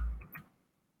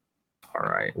 All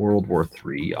right, World War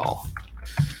III, y'all.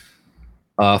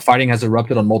 Fighting has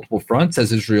erupted on multiple fronts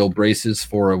as Israel braces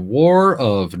for a war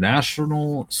of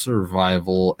national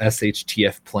survival,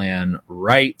 SHTF plan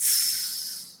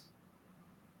writes.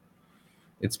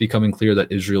 It's becoming clear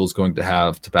that Israel is going to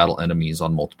have to battle enemies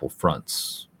on multiple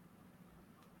fronts.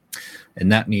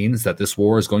 And that means that this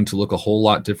war is going to look a whole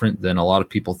lot different than a lot of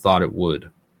people thought it would.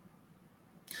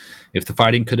 If the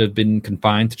fighting could have been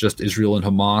confined to just Israel and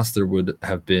Hamas, there would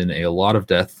have been a lot of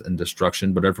death and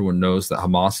destruction, but everyone knows that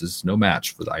Hamas is no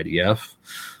match for the IDF.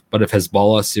 But if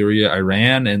Hezbollah, Syria,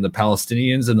 Iran, and the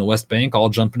Palestinians in the West Bank all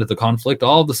jump into the conflict,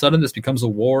 all of a sudden this becomes a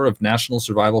war of national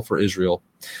survival for Israel.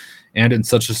 And in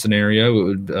such a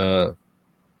scenario,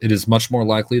 it is much more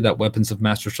likely that weapons of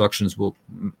mass destruction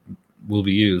will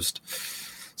be used.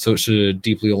 So it should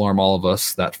deeply alarm all of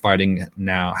us that fighting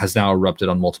has now erupted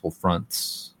on multiple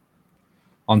fronts.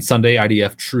 On Sunday,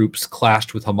 IDF troops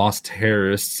clashed with Hamas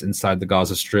terrorists inside the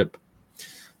Gaza Strip.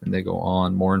 And they go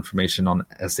on. More information on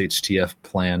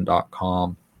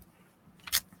shtfplan.com.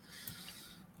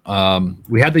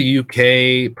 We had the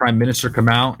UK Prime Minister come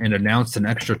out and announced an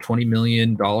extra $20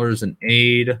 million in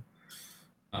aid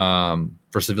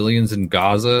for civilians in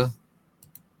Gaza.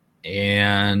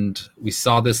 And we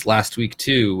saw this last week,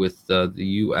 too, with the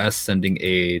U.S. sending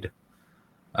aid.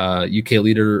 UK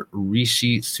leader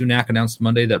Rishi Sunak announced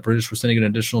Monday that British were sending an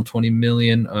additional $20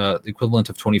 million, the equivalent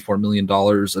of $24 million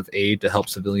of aid to help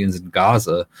civilians in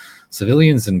Gaza.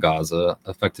 Civilians in Gaza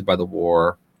affected by the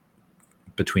war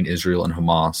between Israel and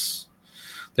Hamas.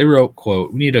 They wrote,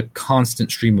 quote, "We need a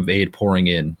constant stream of aid pouring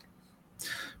in,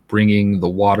 bringing the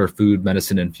water, food,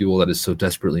 medicine, and fuel that is so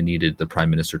desperately needed," the Prime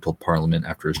Minister told Parliament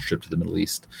after his trip to the Middle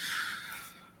East.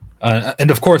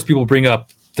 And of course, people bring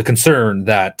up the concern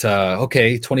that,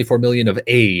 $24 million of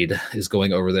aid is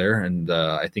going over there. And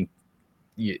I think,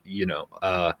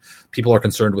 people are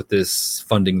concerned with this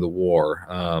funding the war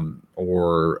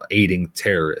or aiding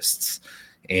terrorists.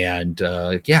 And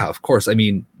of course, I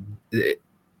mean,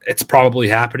 it's probably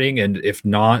happening. And if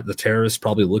not, the terrorists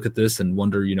probably look at this and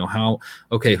wonder,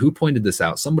 who pointed this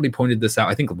out? Somebody pointed this out.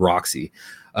 I think Roxy.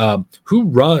 Who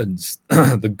runs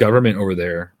the government over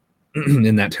there?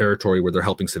 In that territory where they're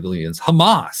helping civilians?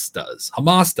 Hamas does.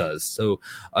 So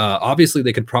obviously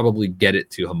they could probably get it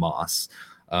to Hamas.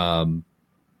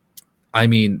 I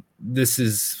mean, this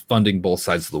is funding both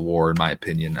sides of the war, in my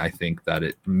opinion. I think that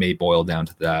it may boil down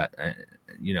to that.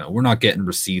 We're not getting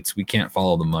receipts. We can't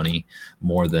follow the money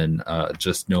more than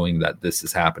just knowing that this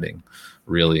is happening,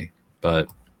 really. But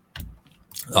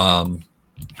we're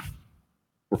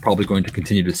probably going to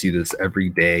continue to see this every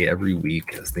day, every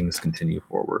week as things continue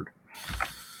forward.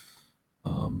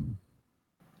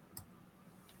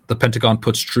 The Pentagon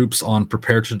puts troops on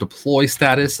prepare to deploy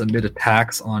status amid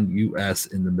attacks on U.S.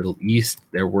 in the Middle East.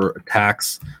 There were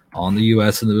attacks on the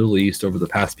U.S. in the Middle East over the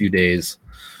past few days,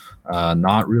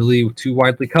 not really too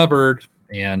widely covered,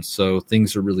 and so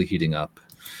things are really heating up.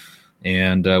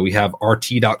 And we have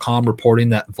RT.com reporting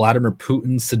that Vladimir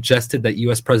Putin suggested that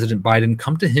U.S. President Biden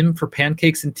come to him for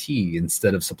pancakes and tea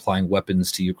instead of supplying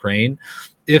weapons to Ukraine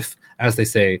if, as they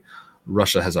say,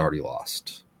 Russia has already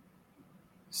lost.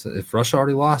 So if Russia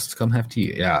already lost, come have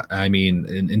tea. Yeah, I mean,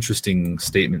 an interesting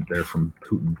statement there from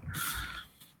Putin.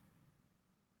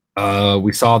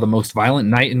 We saw the most violent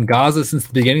night in Gaza since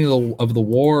the beginning of the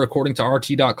war, according to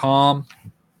RT.com.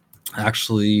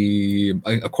 Actually,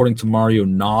 according to Mario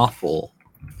Knopfel,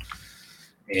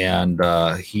 and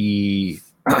he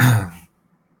has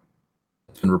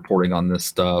been reporting on this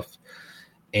stuff.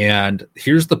 And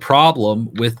here's the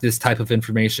problem with this type of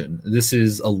information. This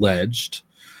is alleged,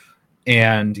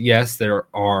 and yes, there's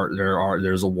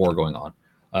a war going on.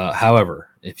 However,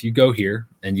 if you go here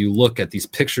and you look at these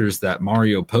pictures that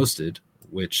Mario posted,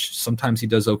 which sometimes he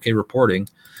does okay reporting,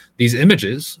 these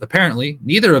images, apparently,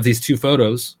 neither of these two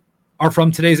photos are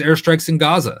from today's airstrikes in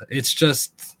Gaza. It's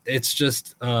just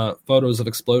photos of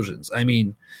explosions. I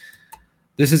mean,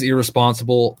 this is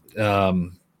irresponsible.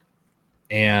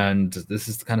 And this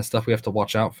is the kind of stuff we have to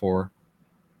watch out for.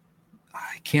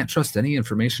 I can't trust any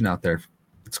information out there.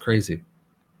 It's crazy.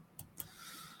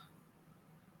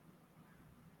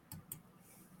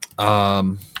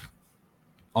 Onward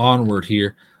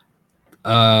here.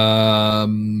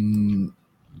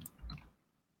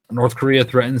 North Korea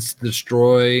threatens to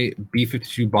destroy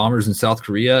B-52 bombers in South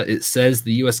Korea. It says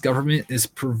the U.S. government is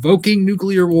provoking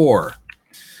nuclear war.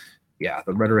 Yeah,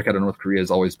 the rhetoric out of North Korea has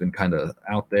always been kind of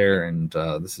out there, and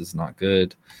this is not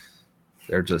good.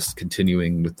 They're just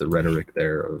continuing with the rhetoric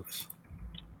there of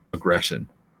aggression.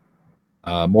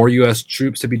 More U.S.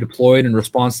 troops to be deployed in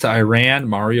response to Iran.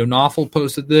 Mario Knopfel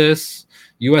posted this.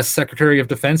 U.S. Secretary of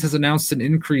Defense has announced an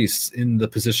increase in the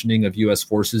positioning of U.S.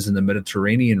 forces in the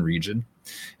Mediterranean region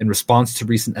in response to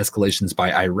recent escalations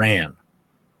by Iran.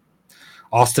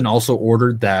 Austin also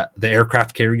ordered that the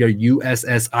aircraft carrier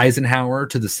USS Eisenhower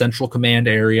to the Central Command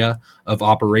area of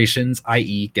operations,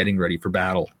 i.e. getting ready for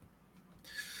battle.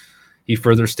 He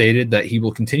further stated that he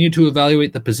will continue to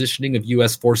evaluate the positioning of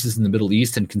U.S. forces in the Middle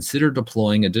East and consider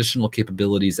deploying additional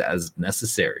capabilities as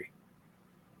necessary.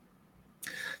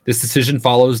 This decision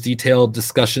follows detailed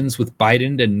discussions with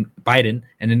Biden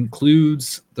and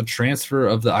includes the transfer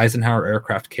of the Eisenhower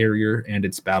aircraft carrier and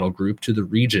its battle group to the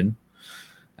region,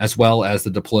 as well as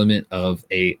the deployment of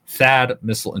a THAAD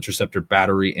missile interceptor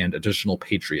battery and additional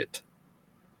Patriot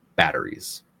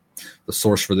batteries. The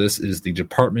source for this is the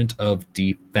Department of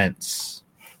Defense.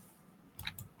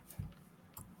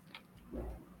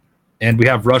 And we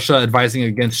have Russia advising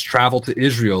against travel to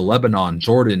Israel, Lebanon,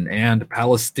 Jordan, and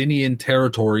Palestinian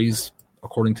territories,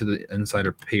 according to the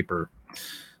insider paper.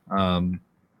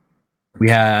 We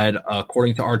had,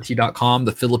 according to RT.com,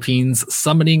 the Philippines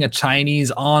summoning a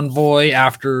Chinese envoy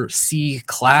after sea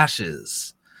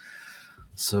clashes.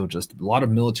 So just a lot of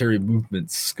military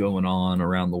movements going on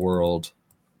around the world.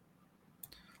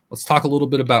 Let's talk a little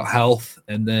bit about health,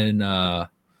 and then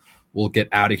we'll get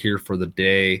out of here for the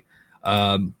day.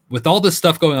 With all this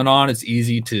stuff going on, it's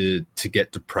easy to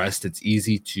get depressed. It's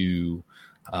easy to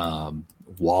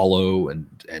wallow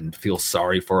and feel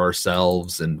sorry for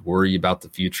ourselves and worry about the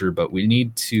future. But we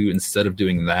need to, instead of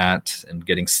doing that and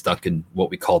getting stuck in what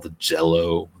we call the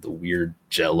jello, the weird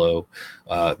jello,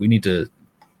 we need to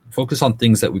focus on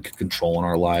things that we can control in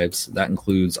our lives. That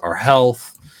includes our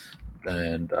health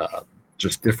and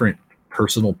just different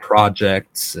personal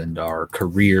projects and our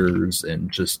careers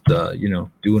and just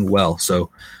doing well. So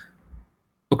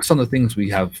focus on the things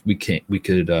we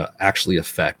could actually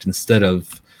affect, instead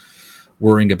of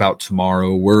worrying about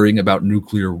tomorrow, worrying about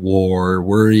nuclear war,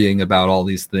 worrying about all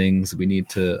these things. We need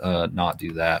to not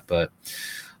do that. But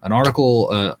an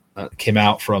article came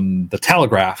out from the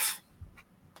Telegraph,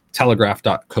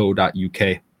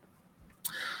 telegraph.co.uk.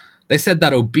 They said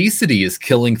that obesity is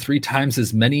killing 3 times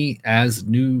as many as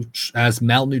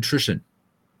malnutrition.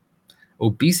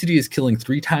 Obesity is killing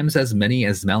 3 times as many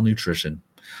as malnutrition.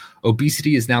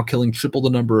 Obesity is now killing triple the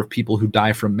number of people who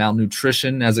die from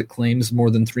malnutrition, as it claims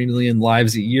more than 3 million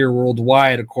lives a year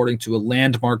worldwide, according to a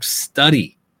landmark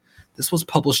study. This was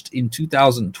published in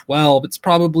 2012. It's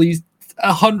probably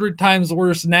 100 times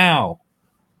worse now.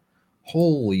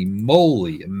 Holy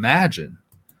moly, imagine.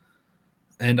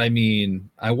 And I mean,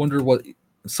 I wonder what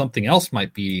something else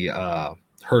might be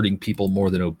hurting people more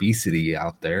than obesity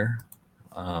out there.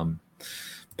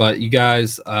 But you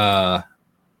guys,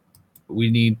 we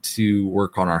need to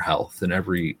work on our health in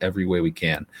every way we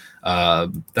can.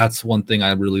 That's one thing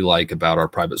I really like about our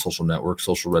private social network,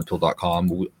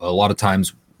 socialredpill.com. A lot of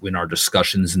times in our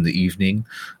discussions in the evening,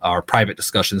 our private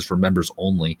discussions for members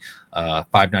only,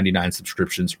 $5.99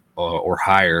 subscriptions or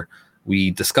higher,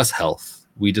 we discuss health.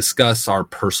 We discuss our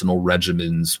personal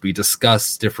regimens. We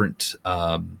discuss different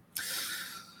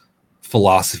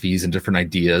philosophies and different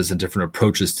ideas and different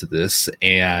approaches to this.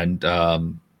 And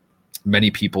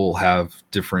many people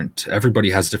everybody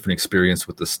has different experience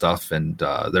with this stuff, and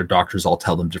their doctors all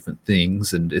tell them different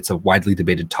things. And it's a widely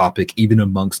debated topic, even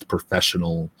amongst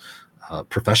professional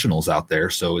professionals out there.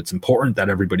 So it's important that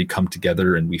everybody come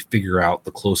together and we figure out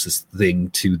the closest thing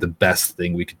to the best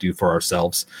thing we could do for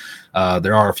ourselves.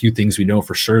 There are a few things we know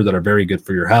for sure that are very good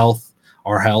for your health,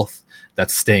 our health.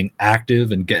 That's staying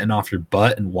active and getting off your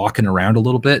butt and walking around a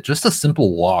little bit. Just a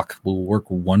simple walk will work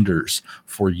wonders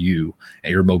for you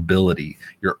and your mobility,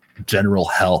 your general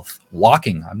health.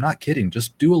 Walking, I'm not kidding.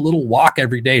 Just do a little walk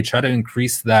every day. Try to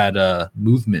increase that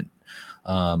movement.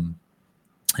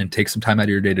 And take some time out of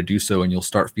your day to do so, and you'll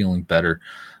start feeling better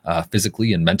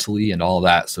physically and mentally and all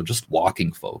that. So just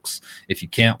walking, folks. If you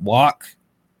can't walk,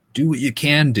 do what you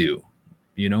can do.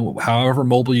 You know, however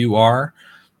mobile you are,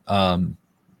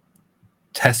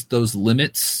 test those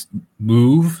limits,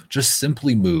 move, just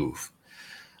simply move.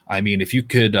 I mean, if you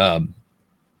could,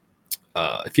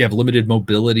 if you have limited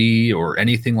mobility or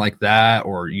anything like that,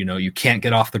 or, you know, you can't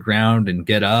get off the ground and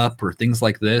get up or things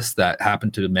like this that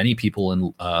happen to many people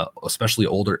in especially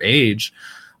older age,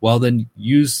 well, then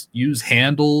use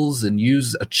handles and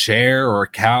use a chair or a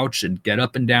couch and get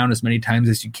up and down as many times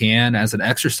as you can as an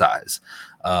exercise.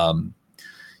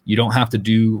 You don't have to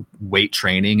do weight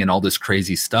training and all this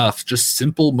crazy stuff. Just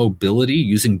simple mobility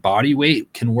using body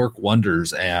weight can work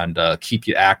wonders and keep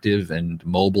you active and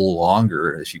mobile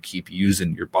longer as you keep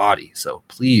using your body. So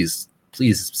please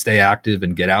stay active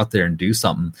and get out there and do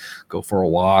something. Go for a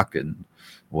walk and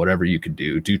whatever you can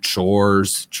do. Do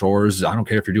chores. I don't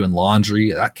care if you're doing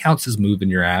laundry. That counts as moving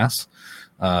your ass.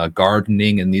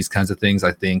 Gardening and these kinds of things,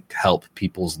 I think, help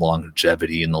people's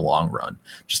longevity in the long run.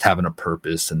 Just having a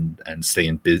purpose and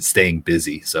staying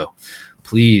busy. So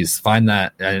please find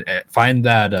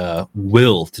that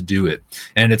will to do it.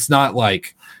 And it's not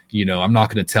like, you know, I'm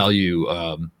not going to tell you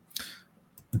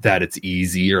that it's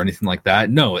easy or anything like that.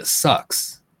 No, it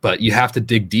sucks. But you have to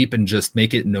dig deep and just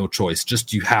make it no choice.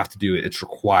 Just you have to do it. It's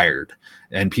required.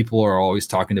 And people are always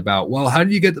talking about, well, how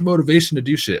do you get the motivation to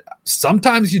do shit?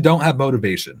 Sometimes you don't have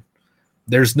motivation.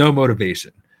 There's no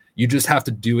motivation. You just have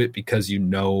to do it because you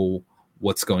know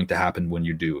what's going to happen when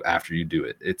you do, after you do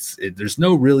it. There's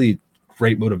no really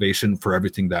great motivation for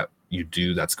everything that you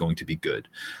do that's going to be good.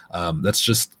 That's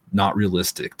just not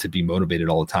realistic to be motivated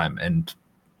all the time. And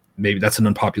maybe that's an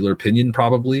unpopular opinion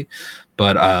probably,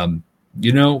 but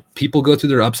you know, people go through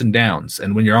their ups and downs,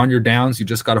 and when you're on your downs, you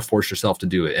just got to force yourself to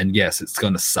do it. And yes, it's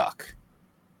going to suck,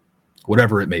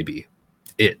 whatever it may be.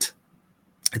 It's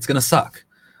going to suck,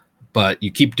 but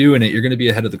you keep doing it. You're going to be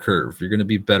ahead of the curve. You're going to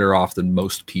be better off than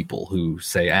most people who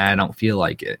say, I don't feel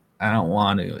like it. I don't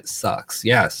want to. It sucks.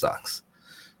 Yeah, it sucks.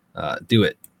 Do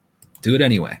it. Do it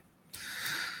anyway.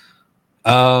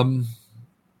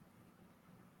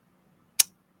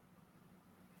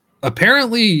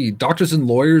 Apparently, doctors and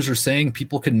lawyers are saying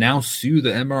people can now sue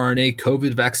the mRNA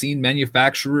COVID vaccine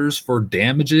manufacturers for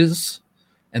damages,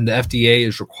 and the FDA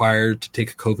is required to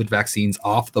take COVID vaccines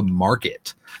off the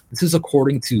market. This is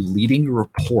according to Leading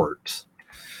Report.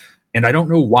 And I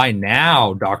don't know why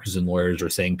now doctors and lawyers are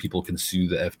saying people can sue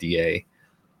the FDA.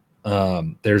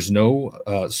 There's no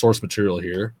source material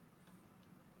here.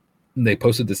 And they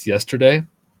posted this yesterday.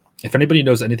 If anybody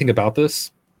knows anything about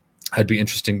this, I'd be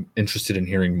interested in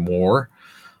hearing more.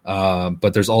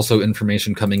 But there's also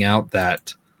information coming out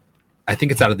that I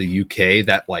think it's out of the UK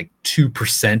that like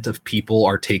 2% of people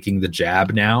are taking the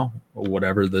jab now, or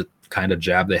whatever the kind of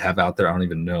jab they have out there. I don't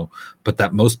even know. But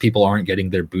that most people aren't getting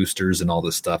their boosters and all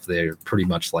this stuff. They're pretty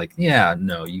much like, yeah,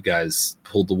 no, you guys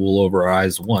pulled the wool over our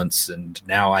eyes once, and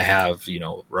now I have, you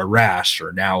know, a rash,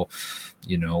 or now,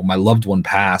 you know, my loved one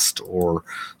passed, or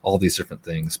all these different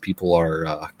things. People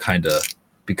are kind of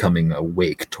becoming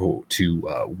awake to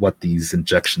what these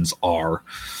injections are,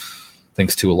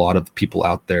 thanks to a lot of people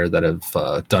out there that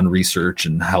have done research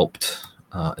and helped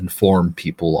inform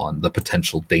people on the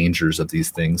potential dangers of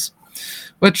these things,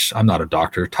 which I'm not a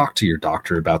doctor. Talk to your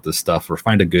doctor about this stuff, or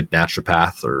find a good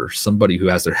naturopath or somebody who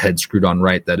has their head screwed on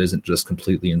right that isn't just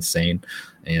completely insane,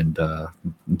 and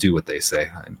do what they say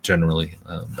generally.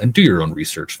 And do your own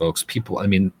research, folks. People, I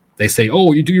mean, they say,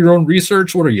 oh, you do your own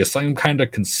research? What are you, some kind of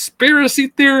conspiracy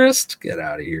theorist? Get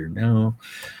out of here. No.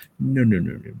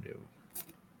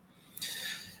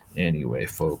 Anyway,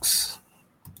 folks,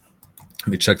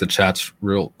 let me check the chats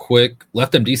real quick.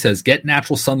 LeftMD says, get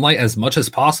natural sunlight as much as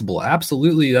possible.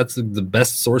 Absolutely. That's the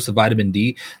best source of vitamin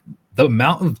D. The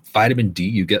amount of vitamin D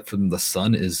you get from the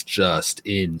sun is just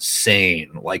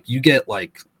insane. Like, you get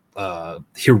like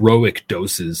heroic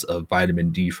doses of vitamin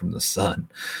D from the sun.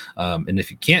 And if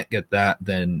you can't get that,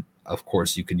 then of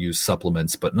course you can use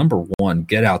supplements. But number one,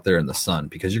 get out there in the sun,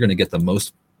 because you're going to get the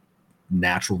most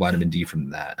natural vitamin D from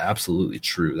that. Absolutely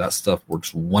true. That stuff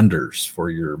works wonders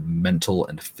for your mental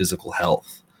and physical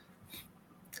health.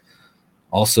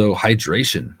 Also,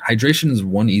 hydration. Hydration is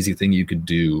one easy thing you could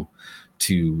do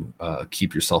to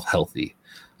keep yourself healthy.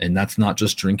 And that's not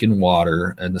just drinking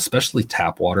water, and especially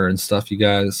tap water and stuff, you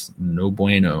guys. No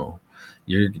bueno.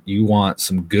 You want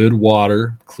some good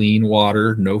water, clean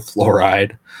water, no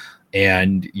fluoride,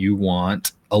 and you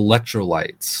want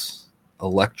electrolytes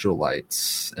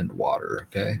and water,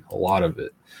 okay? A lot of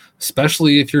it.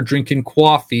 Especially if you're drinking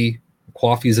Qoffee.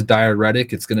 Qoffee is a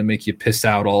diuretic. It's going to make you piss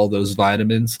out all those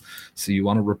vitamins. So you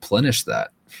want to replenish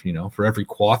that. You know, for every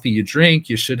Qoffee you drink,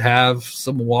 you should have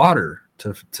some water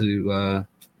to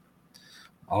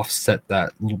offset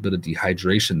that little bit of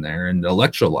dehydration there, and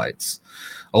electrolytes.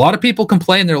 A lot of people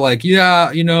complain. They're like, yeah,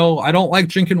 you know, I don't like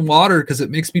drinking water because it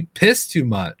makes me piss too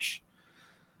much.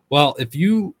 Well, if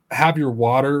you have your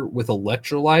water with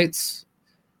electrolytes,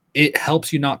 it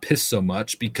helps you not piss so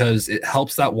much because it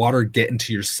helps that water get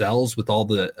into your cells with all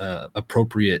the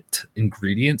appropriate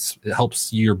ingredients. It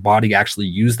helps your body actually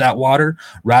use that water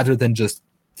rather than just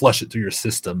flush it through your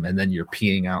system and then you're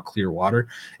peeing out clear water.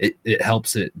 It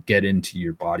helps it get into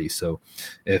your body. So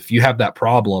if you have that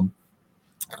problem,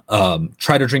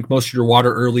 try to drink most of your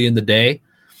water early in the day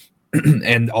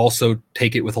and also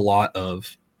take it with a lot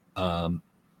of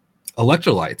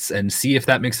electrolytes and see if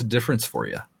that makes a difference for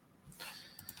you.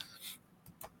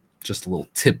 Just a little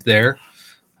tip there.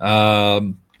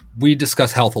 We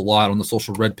discuss health a lot on the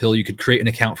Social Red Pill. You could create an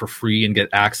account for free and get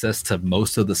access to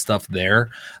most of the stuff there.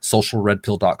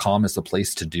 SocialRedPill.com is the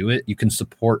place to do it. You can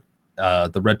support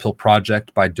the Red Pill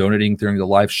Project by donating during the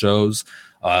live shows,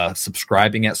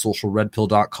 subscribing at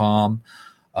SocialRedPill.com,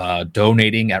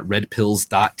 donating at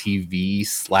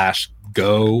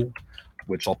redpills.tv/go,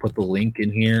 which I'll put the link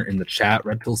in here in the chat.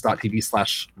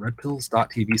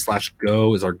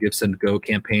 redpills.tv/go is our Give Send Go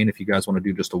campaign. If you guys want to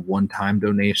do just a one-time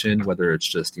donation, whether it's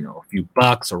just, you know, a few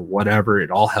bucks or whatever,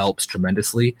 it all helps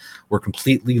tremendously. We're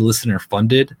completely listener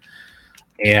funded,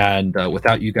 and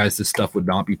without you guys, this stuff would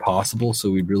not be possible. So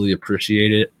we really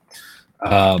appreciate it.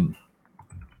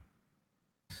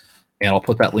 And I'll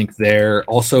put that link there.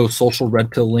 Also, Social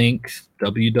Red Pill link,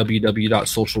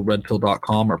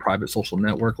 www.socialredpill.com, our private social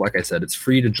network. Like I said, it's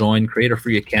free to join. Create a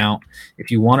free account. If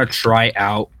you want to try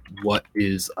out what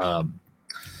is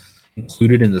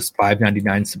included in this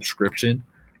 $5.99 subscription,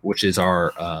 which is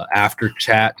our after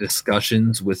chat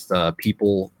discussions with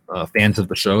people, fans of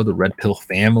the show, the Red Pill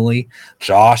family.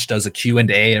 Josh does a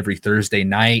Q&A every Thursday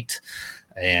night.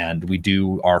 And we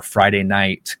do our Friday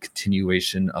night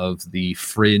continuation of the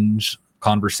Fringe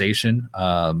conversation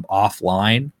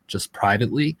offline, just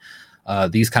privately.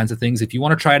 These kinds of things. If you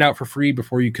want to try it out for free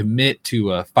before you commit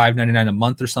to $5.99 a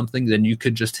month or something, then you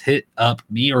could just hit up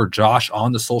me or Josh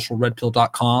on the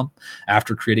socialredpill.com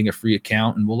after creating a free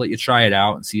account, and we'll let you try it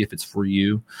out and see if it's for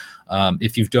you.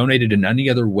 If you've donated in any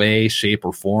other way, shape,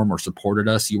 or form or supported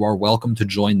us, you are welcome to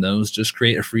join those. Just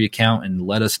create a free account and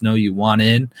let us know you want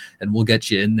in, and we'll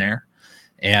get you in there.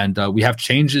 And we have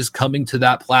changes coming to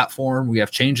that platform. We have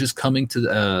changes coming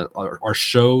to our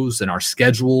shows and our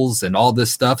schedules and all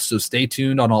this stuff. So stay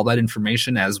tuned on all that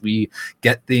information as we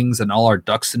get things and all our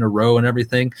ducks in a row and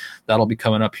everything. That'll be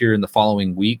coming up here in the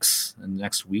following weeks and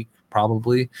next week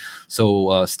probably.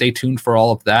 So stay tuned for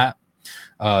all of that.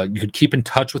 You could keep in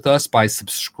touch with us by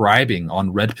subscribing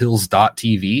on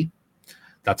redpills.tv.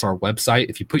 That's our website.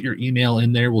 If you put your email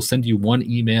in there, we'll send you one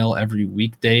email every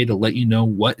weekday to let you know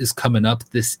what is coming up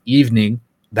that evening,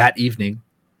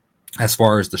 as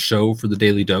far as the show for the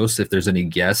Daily Dose, if there's any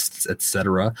guests,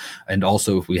 etc. And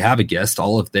also, if we have a guest,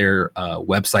 all of their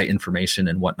website information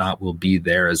and whatnot will be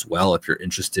there as well if you're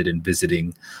interested in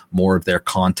visiting more of their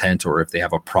content, or if they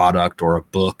have a product or a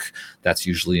book, that's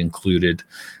usually included.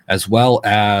 As well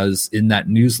as in that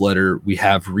newsletter, we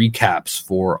have recaps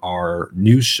for our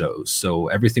news shows. So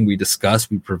everything we discuss,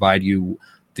 we provide you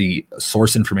the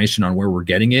source information on where we're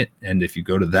getting it. And if you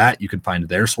go to that, you can find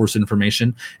their source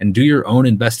information and do your own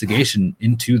investigation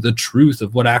into the truth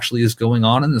of what actually is going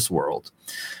on in this world.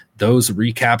 Those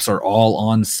recaps are all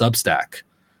on Substack,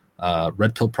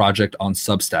 Red Pill Project on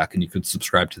Substack, and you could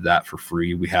subscribe to that for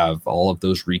free. We have all of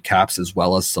those recaps as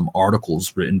well as some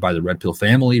articles written by the Red Pill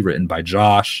family, written by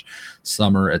Josh,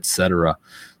 Summer, etc.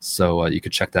 So you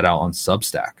could check that out on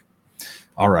Substack.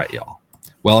 All right, y'all.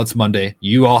 Well, it's Monday.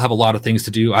 You all have a lot of things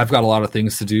to do. I've got a lot of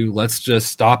things to do. Let's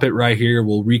just stop it right here.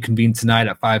 We'll reconvene tonight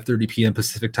at 5:30 p.m.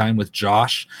 Pacific time with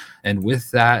Josh. And with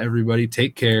that, everybody,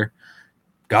 take care.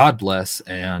 God bless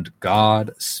and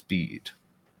Godspeed.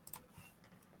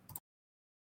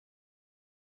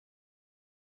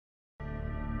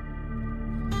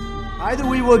 Either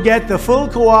we will get the full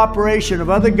cooperation of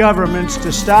other governments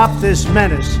to stop this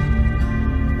menace,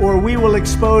 or we will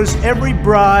expose every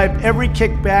bribe, every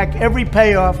kickback, every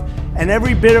payoff, and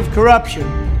every bit of corruption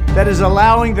that is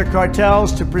allowing the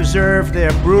cartels to preserve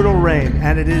their brutal reign.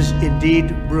 And it is indeed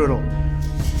brutal.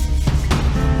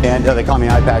 And they call me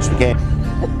Eye Patch McCain.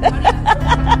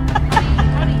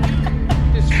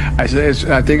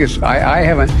 I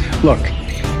haven't, look.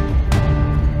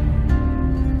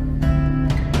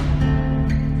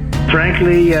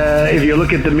 Frankly, if you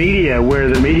look at the media, where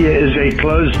the media is a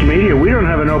closed media, we don't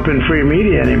have an open, free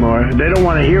media anymore. They don't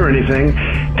want to hear anything.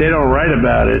 They don't write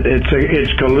about it.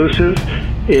 It's collusive.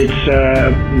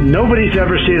 Nobody's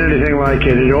ever seen anything like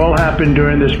it. It all happened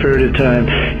during this period of time.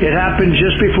 It happened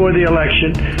just before the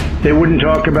election. They wouldn't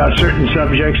talk about certain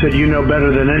subjects that you know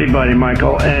better than anybody,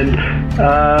 Michael. And,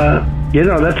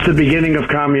 that's the beginning of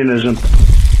communism.